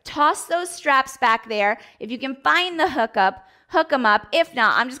right. Toss those straps back there. If you can find the hook them up. If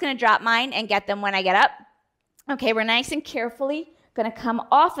not, I'm just going to drop mine and get them when I get up. Okay, we're nice and carefully going to come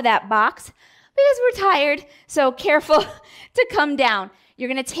off of that box because we're tired. So careful to come down.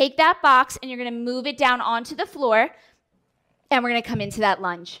 You're going to take that box and you're going to move it down onto the floor, and we're going to come into that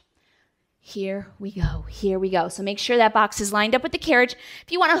lunge. Here we go. Here we go. So make sure that box is lined up with the carriage.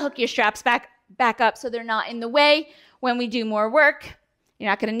 If you want to hook your straps back up so they're not in the way when we do more work, you're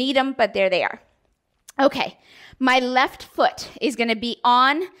not going to need them, but there they are. Okay, my left foot is going to be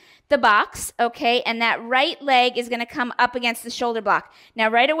on the box, okay, and that right leg is going to come up against the shoulder block. Now,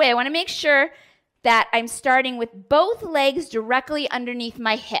 right away, I want to make sure that I'm starting with both legs directly underneath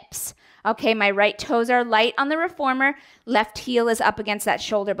my hips. Okay, my right toes are light on the reformer. Left heel is up against that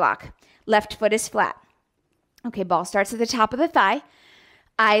shoulder block. Left foot is flat. Okay, ball starts at the top of the thigh.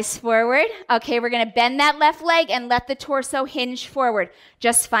 Eyes forward. Okay, we're going to bend that left leg and let the torso hinge forward.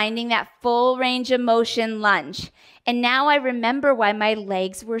 Just finding that full range of motion lunge. And now I remember why my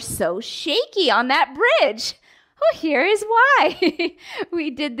legs were so shaky on that bridge. Oh, here is why. We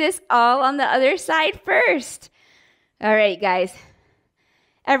did this all on the other side first. All right, guys.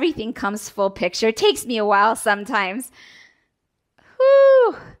 Everything comes full picture. It takes me a while sometimes.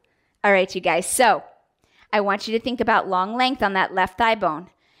 Whew. All right, you guys. So I want you to think about long length on that left thigh bone.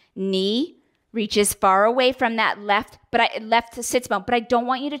 Knee reaches far away from that left sits bone, but I don't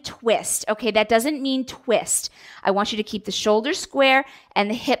want you to twist. Okay, that doesn't mean twist. I want you to keep the shoulders square and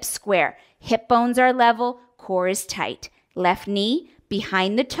the hips square. Hip bones are level, core is tight. Left knee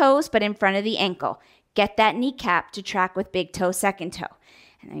behind the toes, but in front of the ankle. Get that kneecap to track with big toe, second toe.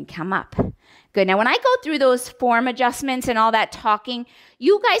 And then come up. Good. Now, when I go through those form adjustments and all that talking,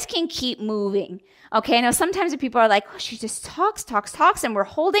 you guys can keep moving. Okay, I know sometimes people are like, oh, she just talks, and we're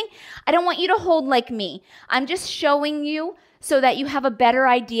holding. I don't want you to hold like me. I'm just showing you so that you have a better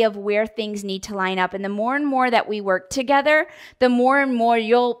idea of where things need to line up. And the more and more that we work together, the more and more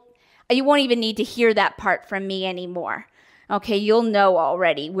you won't even need to hear that part from me anymore. Okay, you'll know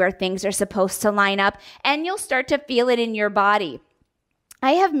already where things are supposed to line up, and you'll start to feel it in your body.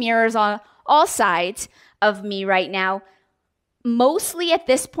 I have mirrors on all sides of me right now. Mostly at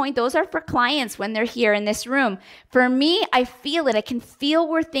this point, those are for clients when they're here in this room. For me, I feel it. I can feel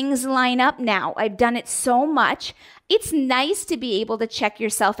where things line up now. I've done it so much. It's nice to be able to check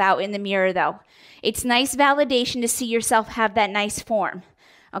yourself out in the mirror, though. It's nice validation to see yourself have that nice form.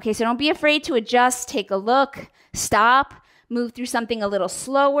 Okay, so don't be afraid to adjust, take a look, stop, move through something a little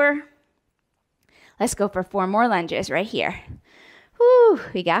slower. Let's go for 4 more lunges right here. Whew,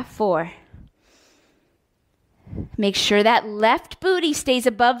 we got 4. Make sure that left booty stays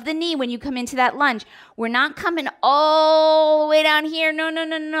above the knee when you come into that lunge. We're not coming all the way down here. No.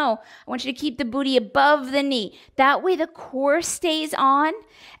 I want you to keep the booty above the knee. That way the core stays on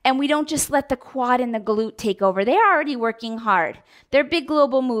and we don't just let the quad and the glute take over. They're already working hard. They're big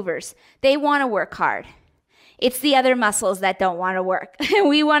global movers. They want to work hard. It's the other muscles that don't want to work.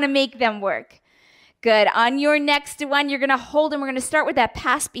 We want to make them work. Good. On your next one, you're going to hold them. We're going to start with that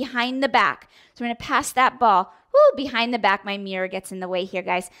pass behind the back. So we're going to pass that ball. Woo, behind the back. My mirror gets in the way here,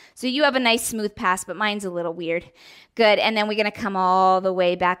 guys. So you have a nice smooth pass, but mine's a little weird. Good. And then we're going to come all the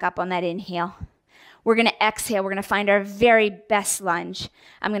way back up on that inhale. We're going to exhale. We're going to find our very best lunge.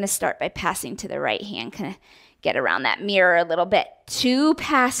 I'm going to start by passing to the right hand. Kind of get around that mirror a little bit. 2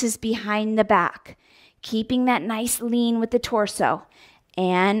 passes behind the back. Keeping that nice lean with the torso.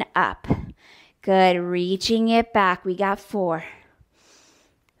 And up. Good. Reaching it back. We got 4.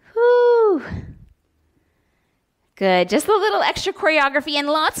 Whew. Good. Just a little extra choreography and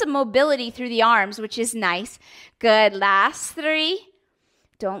lots of mobility through the arms, which is nice. Good. Last 3.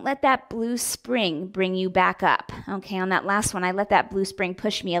 Don't let that blue spring bring you back up. Okay, on that last one, I let that blue spring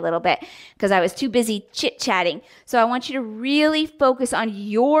push me a little bit because I was too busy chit-chatting. So I want you to really focus on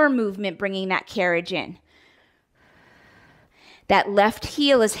your movement bringing that carriage in. That left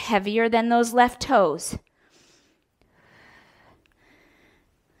heel is heavier than those left toes.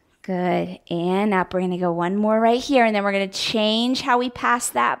 Good. And up. We're going to go one more right here, and then we're going to change how we pass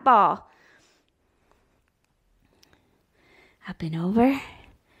that ball. Up and over.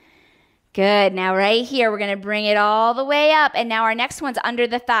 Good. Now right here, we're going to bring it all the way up. And now our next one's under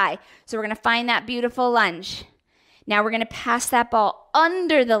the thigh. So we're going to find that beautiful lunge. Now we're going to pass that ball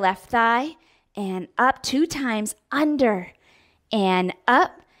under the left thigh and up 2 times, under and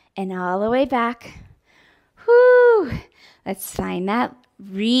up and all the way back. Whoo. Let's find that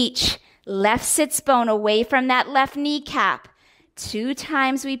reach. Left sits bone away from that left kneecap. 2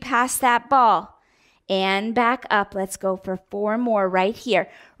 times we pass that ball. And back up. Let's go for 4 more right here.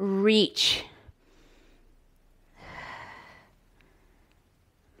 Reach.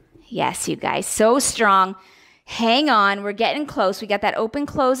 Yes, you guys, so strong. Hang on. We're getting close. We got that open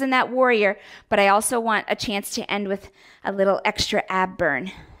close and that warrior, but I also want a chance to end with a little extra ab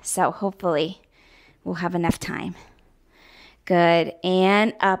burn. So hopefully we'll have enough time. Good.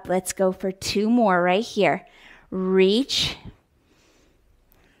 And up. Let's go for 2 more right here. Reach.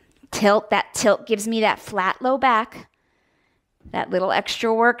 Tilt. That tilt gives me that flat low back. That little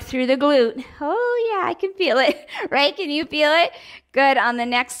extra work through the glute. Oh, yeah, I can feel it. Right? Can you feel it? Good. On the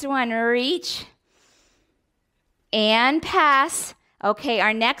next one, reach. And pass. Okay,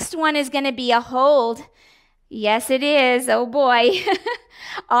 our next one is going to be a hold. Yes, it is. Oh, boy.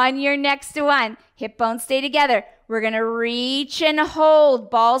 On your next one, hip bones stay together. We're going to reach and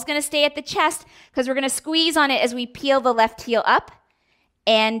hold. Ball's going to stay at the chest because we're going to squeeze on it as we peel the left heel up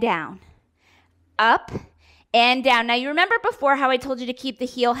and down, up and down. Now, you remember before how I told you to keep the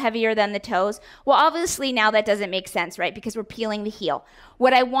heel heavier than the toes? Well, obviously now that doesn't make sense, right? Because we're peeling the heel.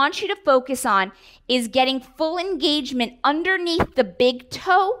 What I want you to focus on is getting full engagement underneath the big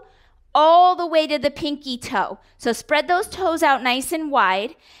toe all the way to the pinky toe. So spread those toes out nice and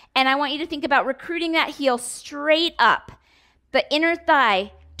wide. And I want you to think about recruiting that heel straight up. The inner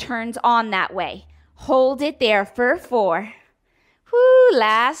thigh turns on that way. Hold it there for 4. Whoo,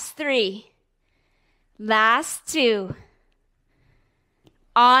 last 3. Last 2.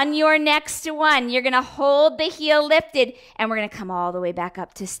 On your next one, you're going to hold the heel lifted, and we're going to come all the way back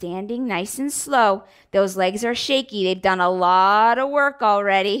up to standing nice and slow. Those legs are shaky. They've done a lot of work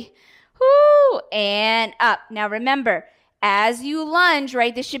already. Whoo, and up. Now remember, as you lunge,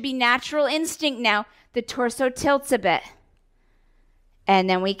 right, this should be natural instinct now. The torso tilts a bit. And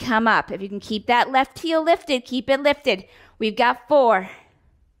then we come up. If you can keep that left heel lifted, keep it lifted. We've got 4.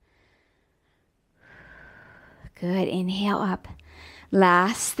 Good. Inhale up.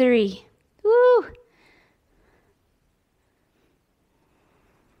 Last 3. Woo.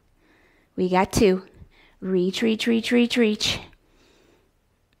 We got 2. Reach, reach, reach, reach, reach.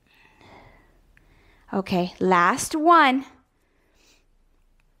 Okay. Last 1.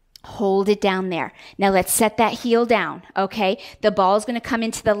 Hold it down there. Now let's set that heel down, okay? The ball is going to come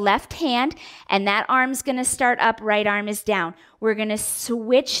into the left hand, and that arm's going to start up, right arm is down. We're going to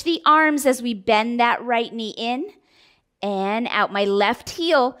switch the arms as we bend that right knee in and out. My left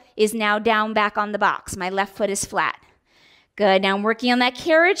heel is now down back on the box. My left foot is flat. Good. Now I'm working on that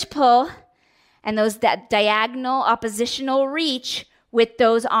carriage pull and that diagonal oppositional reach with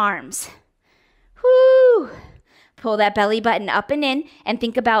those arms. Whoo! Pull that belly button up and in, and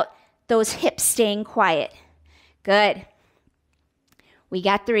think about those hips staying quiet. Good. We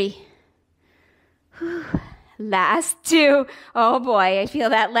got 3. Whew. Last 2. Oh boy, I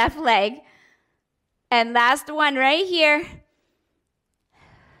feel that left leg. And last one right here.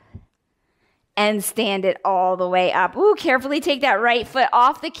 And stand it all the way up. Ooh, carefully take that right foot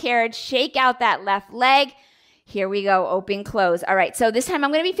off the carriage. Shake out that left leg. Here we go, open, close. All right, so this time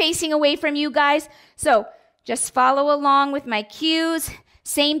I'm going to be facing away from you guys. So just follow along with my cues.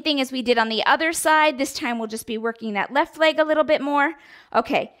 Same thing as we did on the other side. This time we'll just be working that left leg a little bit more.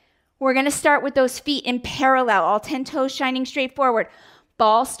 Okay, we're going to start with those feet in parallel, all 10 toes shining straight forward.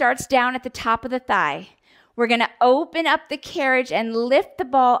 Ball starts down at the top of the thigh. We're going to open up the carriage and lift the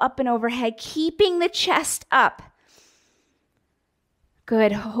ball up and overhead, keeping the chest up.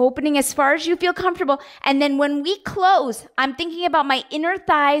 Good. Opening as far as you feel comfortable. And then when we close, I'm thinking about my inner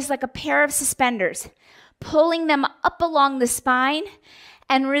thighs like a pair of suspenders, pulling them up along the spine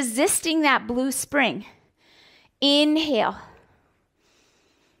and resisting that blue spring. Inhale.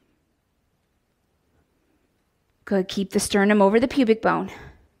 Good. Keep the sternum over the pubic bone.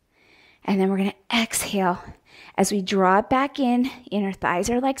 And then we're going to exhale as we draw it back in. Inner thighs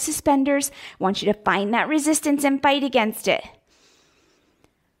are like suspenders. I want you to find that resistance and fight against it.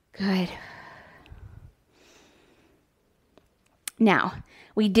 Good. Now,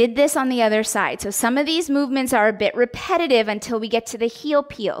 we did this on the other side. So some of these movements are a bit repetitive until we get to the heel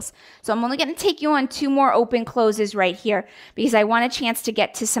peels. So I'm only going to take you on 2 more open closes right here because I want a chance to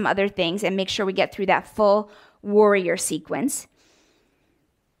get to some other things and make sure we get through that full warrior sequence.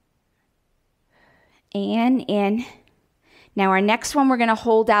 And in. Now our next one, we're going to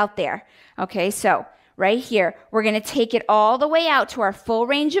hold out there. Okay, so right here, we're going to take it all the way out to our full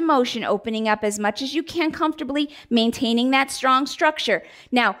range of motion, opening up as much as you can comfortably, maintaining that strong structure.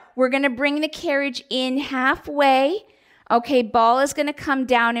 Now, we're going to bring the carriage in halfway. Okay, ball is going to come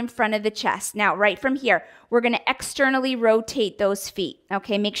down in front of the chest. Now, right from here, we're going to externally rotate those feet.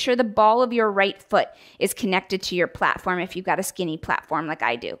 Okay, make sure the ball of your right foot is connected to your platform if you've got a skinny platform like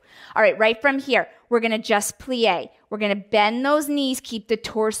I do. All right, right from here, we're going to just plie. We're going to bend those knees, keep the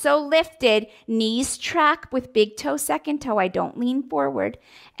torso lifted, knees track with big toe, second toe. I don't lean forward.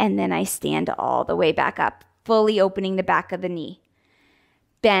 And then I stand all the way back up, fully opening the back of the knee.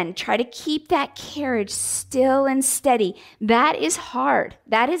 Bend. Try to keep that carriage still and steady. That is hard.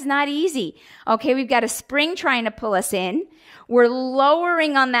 That is not easy. Okay, we've got a spring trying to pull us in. We're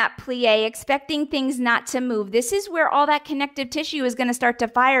lowering on that plie, expecting things not to move. This is where all that connective tissue is going to start to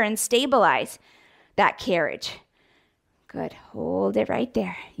fire and stabilize that carriage. Good. Hold it right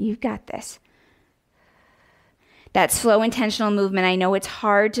there. You've got this. That slow, intentional movement. I know it's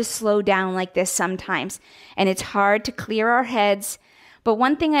hard to slow down like this sometimes, and it's hard to clear our heads. But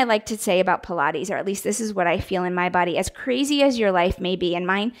one thing I like to say about Pilates, or at least this is what I feel in my body, as crazy as your life may be, and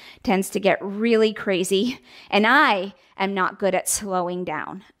mine tends to get really crazy, and I am not good at slowing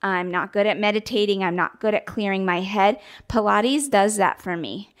down. I'm not good at meditating. I'm not good at clearing my head. Pilates does that for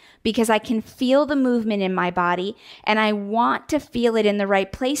me because I can feel the movement in my body, and I want to feel it in the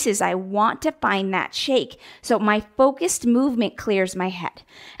right places. I want to find that shake. So my focused movement clears my head,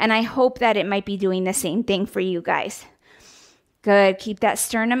 and I hope that it might be doing the same thing for you guys. Good. Keep that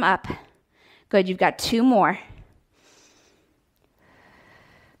sternum up. Good. You've got 2 more.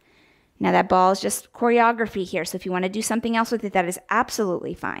 Now that ball is just choreography here. So if you want to do something else with it, that is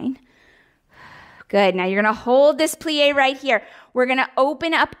absolutely fine. Good. Now you're going to hold this plie right here. We're going to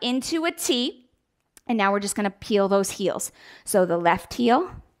open up into a T. And now we're just going to peel those heels. So the left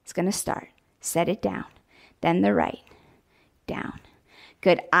heel is going to start. Set it down. Then the right. Down.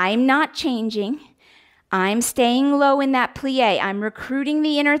 Good. I'm not changing. I'm staying low in that plie. I'm recruiting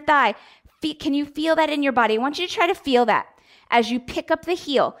the inner thigh. Can you feel that in your body? I want you to try to feel that. As you pick up the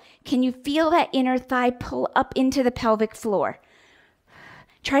heel, can you feel that inner thigh pull up into the pelvic floor?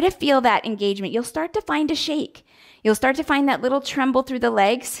 Try to feel that engagement. You'll start to find a shake. You'll start to find that little tremble through the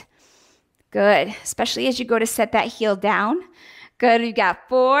legs. Good, especially as you go to set that heel down. Good, we got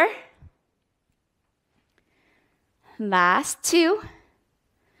 4. Last 2.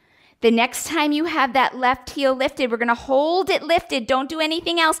 The next time you have that left heel lifted, we're going to hold it lifted. Don't do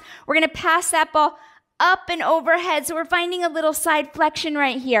anything else. We're going to pass that ball up and overhead. So we're finding a little side flexion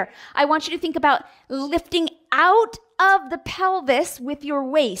right here. I want you to think about lifting out of the pelvis with your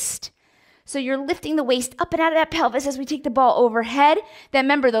waist. So you're lifting the waist up and out of that pelvis as we take the ball overhead. Then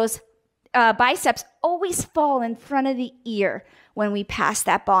remember, those biceps always fall in front of the ear when we pass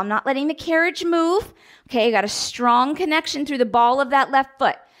that ball. I'm not letting the carriage move. Okay, you got a strong connection through the ball of that left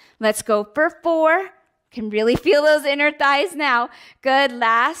foot. Let's go for 4. Can really feel those inner thighs now. Good.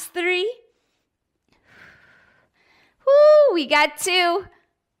 Last 3. Woo, we got 2.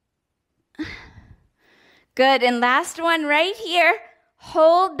 Good. And last one right here.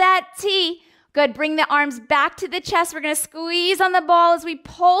 Hold that T. Good. Bring the arms back to the chest. We're going to squeeze on the ball as we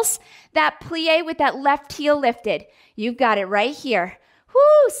pulse that plie with that left heel lifted. You've got it right here.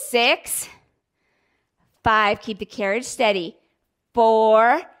 Woo, 6. 5. Keep the carriage steady.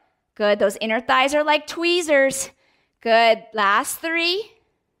 4. Good. Those inner thighs are like tweezers. Good. Last 3.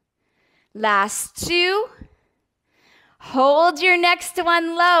 Last 2. Hold your next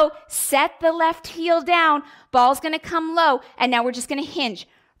one low. Set the left heel down. Ball's going to come low. And now we're just going to hinge.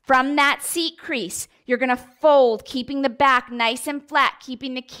 From that seat crease, you're going to fold, keeping the back nice and flat,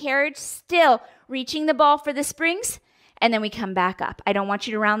 keeping the carriage still, reaching the ball for the springs, and then we come back up. I don't want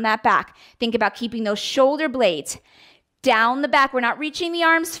you to round that back. Think about keeping those shoulder blades down the back. We're not reaching the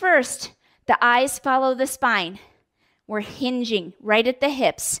arms first. The eyes follow the spine. We're hinging right at the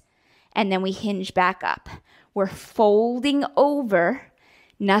hips, and then we hinge back up. We're folding over.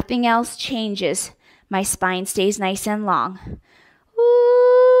 Nothing else changes. My spine stays nice and long.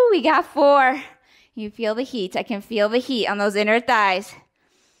 Ooh, we got 4. You feel the heat. I can feel the heat on those inner thighs.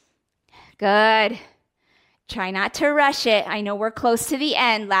 Good. Try not to rush it. I know we're close to the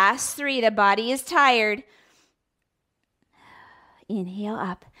end. Last 3. The body is tired. Inhale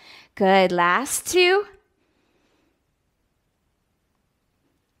up. Good. Last 2.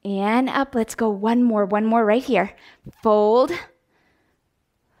 And up. Let's go one more right here. Fold.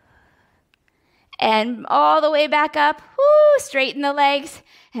 And all the way back up. Woo, straighten the legs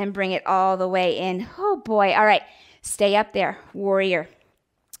and bring it all the way in. Oh boy. All right. Stay up there. Warrior.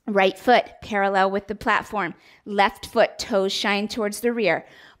 Right foot parallel with the platform. Left foot, toes shine towards the rear.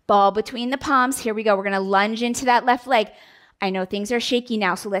 Ball between the palms. Here we go. We're going to lunge into that left leg. I know things are shaky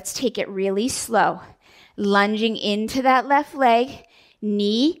now, so let's take it really slow. Lunging into that left leg.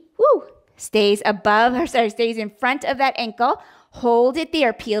 Knee, stays stays in front of that ankle. Hold it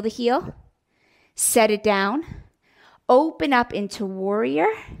there. Peel the heel. Set it down. Open up into warrior.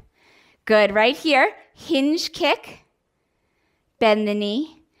 Good. Right here. Hinge kick. Bend the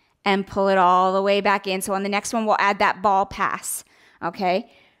knee and pull it all the way back in. So on the next one, we'll add that ball pass.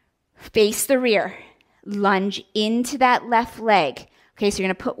 Okay. Face the rear. Lunge into that left leg. Okay, so you're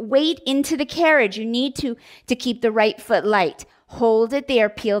going to put weight into the carriage. You need to keep the right foot light. Hold it there.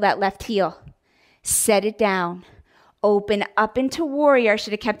 Peel that left heel. Set it down. Open up into warrior.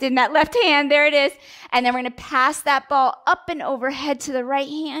 Should have kept it in that left hand. There it is. And then we're going to pass that ball up and overhead to the right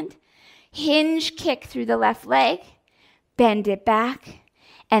hand. Hinge kick through the left leg. Bend it back.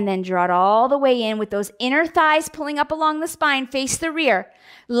 And then draw it all the way in with those inner thighs pulling up along the spine. Face the rear.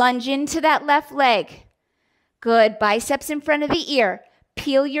 Lunge into that left leg. Good. Biceps in front of the ear.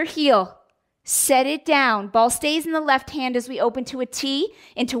 Peel your heel. Set it down. Ball stays in the left hand as we open to a T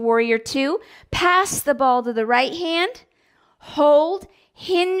into warrior 2. Pass the ball to the right hand. Hold.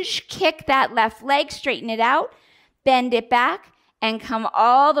 Hinge kick that left leg. Straighten it out. Bend it back and come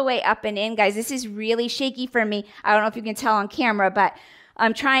all the way up and in. Guys, this is really shaky for me. I don't know if you can tell on camera, but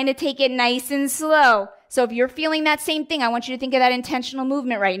I'm trying to take it nice and slow. So if you're feeling that same thing, I want you to think of that intentional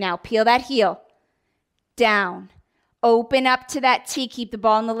movement right now. Peel that heel. Down. Open up to that T. Keep the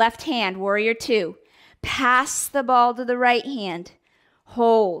ball in the left hand. Warrior 2. Pass the ball to the right hand.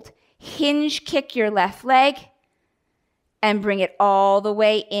 Hold. Hinge kick your left leg and bring it all the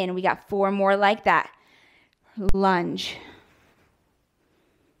way in. We got 4 more like that. Lunge.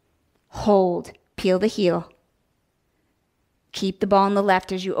 Hold. Peel the heel. Keep the ball in the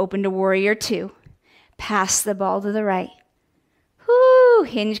left as you open to warrior 2. Pass the ball to the right. Whoo!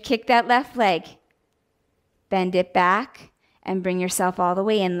 Hinge kick that left leg. Bend it back and bring yourself all the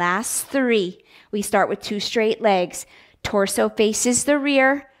way in. Last 3. We start with 2 straight legs. Torso faces the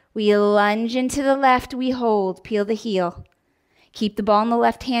rear. We lunge into the left. We hold. Peel the heel. Keep the ball in the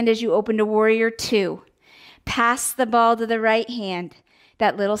left hand as you open to warrior 2. Pass the ball to the right hand.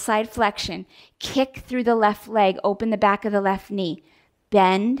 That little side flexion. Kick through the left leg. Open the back of the left knee.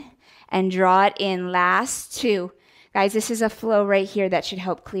 Bend and draw it in. Last 2. Guys, this is a flow right here that should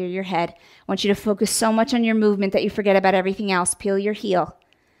help clear your head. I want you to focus so much on your movement that you forget about everything else. Peel your heel.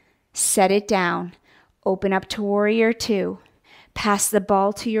 Set it down. Open up to warrior 2. Pass the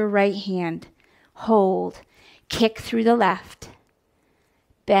ball to your right hand. Hold. Kick through the left.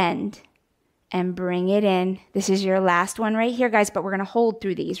 Bend and bring it in. This is your last one right here, guys, but we're going to hold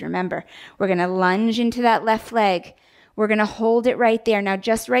through these, remember. We're going to lunge into that left leg. We're going to hold it right there. Now,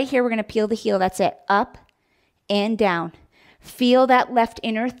 just right here, we're going to peel the heel. That's it. Up and down. Feel that left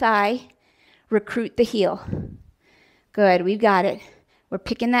inner thigh. Recruit the heel. Good. We've got it. We're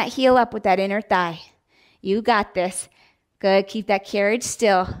picking that heel up with that inner thigh. You got this. Good. Keep that carriage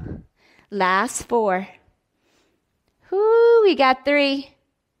still. Last 4. Whoo, we got 3.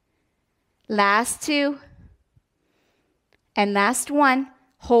 Last 2. And last 1.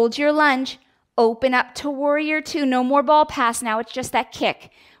 Hold your lunge. Open up to warrior 2. No more ball pass now. It's just that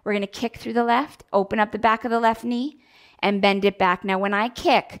kick. We're going to kick through the left, open up the back of the left knee, and bend it back. Now, when I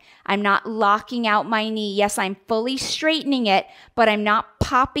kick, I'm not locking out my knee. Yes, I'm fully straightening it, but I'm not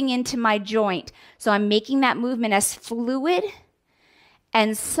popping into my joint. So I'm making that movement as fluid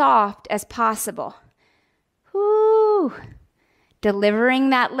and soft as possible. Whoo! Delivering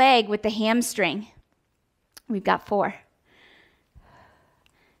that leg with the hamstring. We've got 4.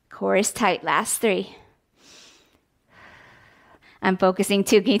 Core is tight. Last 3. I'm focusing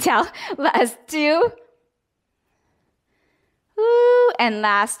too, can you tell? Last 2. Woo, and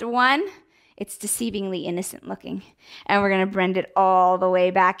last 1. It's deceivingly innocent looking. And we're going to bend it all the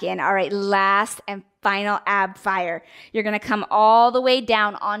way back in. All right, last and final ab fire. You're going to come all the way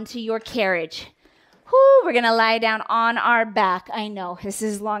down onto your carriage. Woo, we're going to lie down on our back. I know, this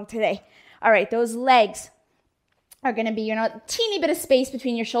is long today. All right, those legs are going to be, a teeny bit of space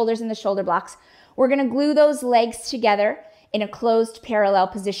between your shoulders and the shoulder blocks. We're going to glue those legs together in a closed parallel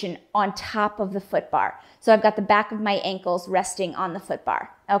position on top of the foot bar. So I've got the back of my ankles resting on the foot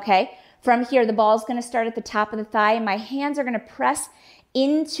bar, okay? From here, the ball is going to start at the top of the thigh, and my hands are going to press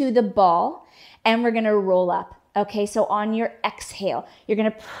into the ball, and we're going to roll up, okay? So on your exhale, you're going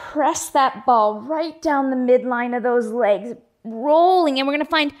to press that ball right down the midline of those legs, rolling, and we're going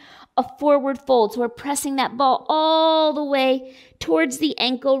to find a forward fold. So we're pressing that ball all the way towards the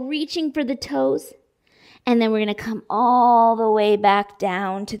ankle, reaching for the toes. And then we're going to come all the way back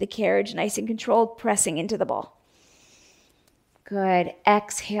down to the carriage, nice and controlled, pressing into the ball. Good.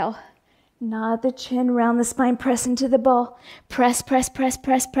 Exhale. Nod the chin, round the spine, press into the ball. Press, press, press,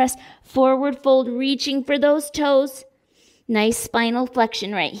 press, press. Forward fold, reaching for those toes. Nice spinal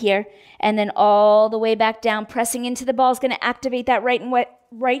flexion right here. And then all the way back down, pressing into the ball is going to activate that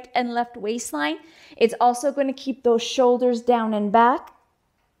right and left waistline. It's also going to keep those shoulders down and back.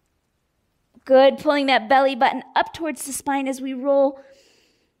 Good. Pulling that belly button up towards the spine as we roll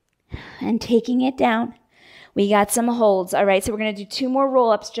and taking it down. We got some holds. All right, so we're going to do 2 more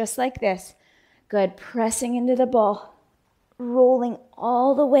roll-ups just like this. Good. Pressing into the ball. Rolling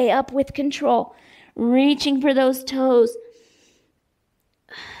all the way up with control. Reaching for those toes.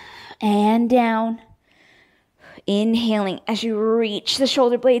 And down. Inhaling as you reach the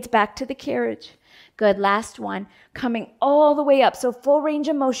shoulder blades back to the carriage. Good. Last one. Coming all the way up. So full range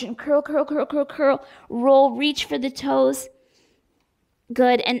of motion. Curl, curl, curl, curl, curl. Roll, reach for the toes.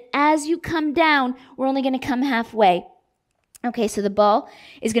 Good. And as you come down, we're only going to come halfway. Okay, so the ball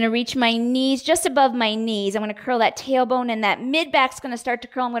is going to reach my knees, just above my knees. I'm going to curl that tailbone, and that mid-back's going to start to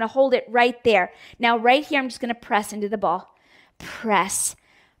curl. I'm going to hold it right there. Now, right here, I'm just going to press into the ball. Press,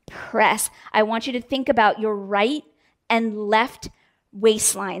 press. I want you to think about your right and left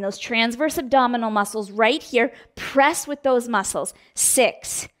waistline, those transverse abdominal muscles right here. Press with those muscles.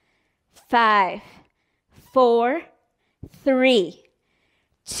 6, 5, 4, 3,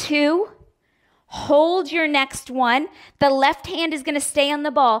 2, hold your next one. The left hand is going to stay on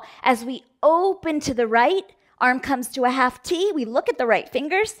the ball. As we open to the right, arm comes to a half T. We look at the right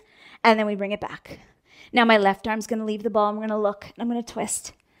fingers, and then we bring it back. Now my left arm's going to leave the ball. I'm going to look, and I'm going to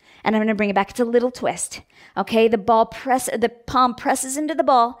twist, and I'm going to bring it back. It's a little twist. Okay, the palm presses into the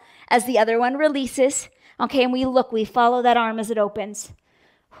ball as the other one releases. Okay, and we look, we follow that arm as it opens.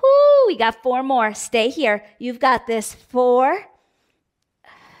 Whoo, we got 4 more. Stay here. You've got this. 4.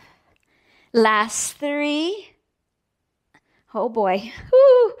 Last 3. Oh boy.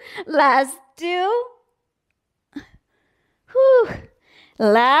 Whew. Last 2. Whew.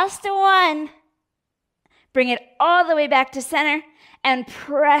 Last 1. Bring it all the way back to center and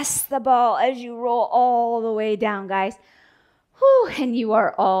press the ball as you roll all the way down, guys. Whew. And you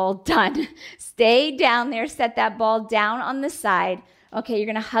are all done. Stay down there. Set that ball down on the side. Okay, you're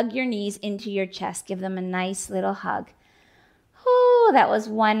going to hug your knees into your chest. Give them a nice little hug. Oh, that was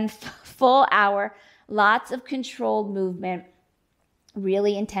 1 full hour. Lots of controlled movement.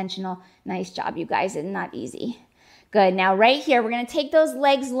 Really intentional. Nice job, you guys. It's not easy. Good. Now, right here, we're going to take those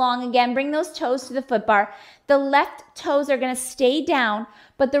legs long again. Bring those toes to the foot bar. The left toes are going to stay down,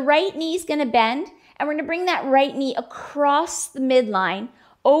 but the right knee is going to bend, and we're going to bring that right knee across the midline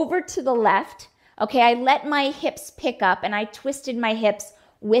over to the left. Okay, I let my hips pick up, and I twisted my hips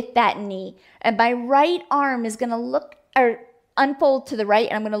with that knee. And my right arm is going to unfold to the right,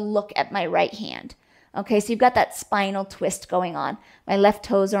 and I'm going to look at my right hand. Okay, so you've got that spinal twist going on. My left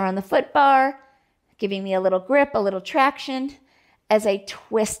toes are on the foot bar, giving me a little grip, a little traction as I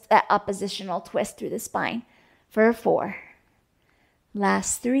twist that oppositional twist through the spine for 4.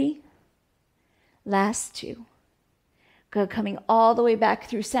 Last 3. Last 2. Good, coming all the way back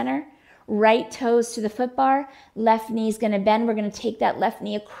through center. Right toes to the foot bar. Left knee is going to bend. We're going to take that left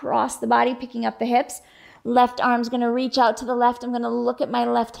knee across the body, picking up the hips. Left arm's going to reach out to the left. I'm going to look at my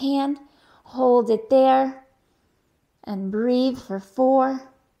left hand. Hold it there. And breathe for 4.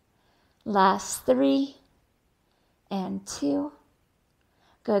 Last 3. And 2.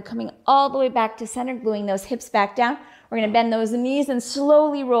 Good. Coming all the way back to center, gluing those hips back down. We're going to bend those knees and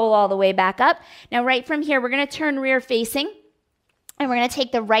slowly roll all the way back up. Now, right from here, we're going to turn rear facing. And we're going to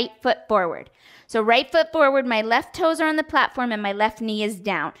take the right foot forward. So right foot forward, my left toes are on the platform and my left knee is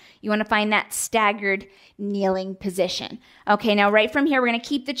down. You want to find that staggered kneeling position. Okay, now right from here, we're going to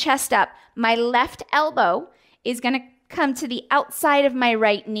keep the chest up. My left elbow is going to come to the outside of my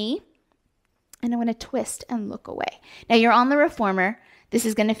right knee. And I'm going to twist and look away. Now you're on the reformer. This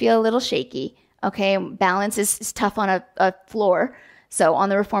is going to feel a little shaky. Okay, balance is tough on a floor. So on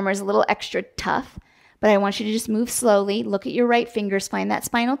the reformer is a little extra tough. But I want you to just move slowly. Look at your right fingers. Find that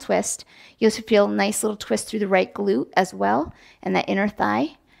spinal twist. You'll feel a nice little twist through the right glute as well. And that inner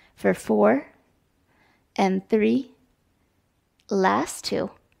thigh for 4 and 3. Last 2.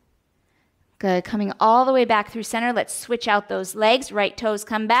 Good. Coming all the way back through center. Let's switch out those legs. Right toes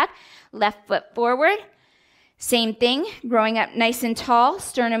come back. Left foot forward. Same thing. Growing up nice and tall.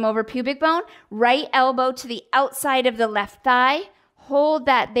 Sternum over pubic bone. Right elbow to the outside of the left thigh. Hold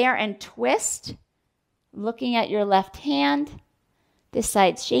that there and twist. Looking at your left hand. This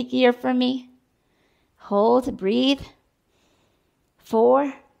side's shakier for me. Hold, breathe.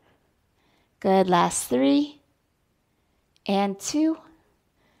 4, Good, last 3 and 2.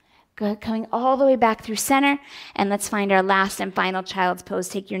 Good, coming all the way back through center. And let's find our last and final child's pose.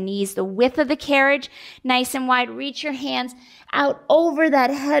 Take your knees the width of the carriage, nice and wide. Reach your hands out over that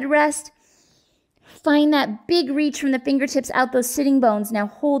headrest. Find that big reach from the fingertips out those sitting bones. Now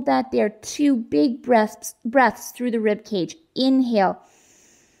hold that there. 2 big breaths through the rib cage. Inhale.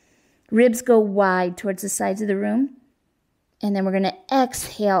 Ribs go wide towards the sides of the room. And then we're going to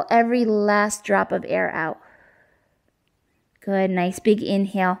exhale every last drop of air out. Good, nice big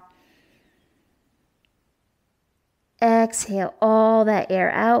inhale. Exhale all that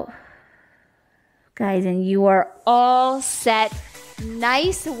air out. Guys, and you are all set.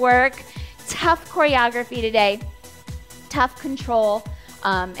 Nice work. Tough choreography today. Tough control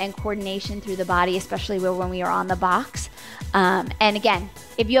and coordination through the body, especially when we are on the box. And again,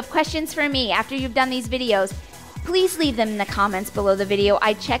 if you have questions for me after you've done these videos, please leave them in the comments below the video.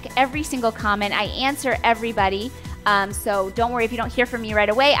 I check every single comment. I answer everybody. So don't worry if you don't hear from me right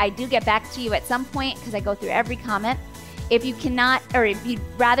away. I do get back to you at some point because I go through every comment. If you cannot, or if you'd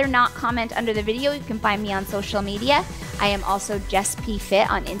rather not comment under the video, you can find me on social media. I am also JessPFit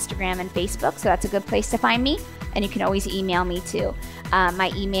on Instagram and Facebook, so that's a good place to find me. And you can always email me too. My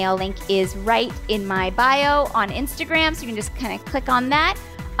email link is right in my bio on Instagram, so you can just kind of click on that.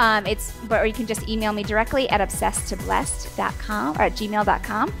 Or you can just email me directly at obsessedtoblessed.com or at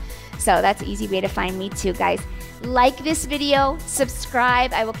gmail.com. So that's an easy way to find me too, guys. Like this video,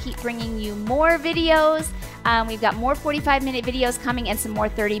 subscribe. I will keep bringing you more videos. We've got more 45-minute videos coming and some more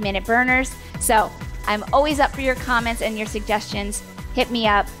 30-minute burners. So I'm always up for your comments and your suggestions. Hit me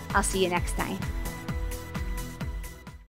up. I'll see you next time.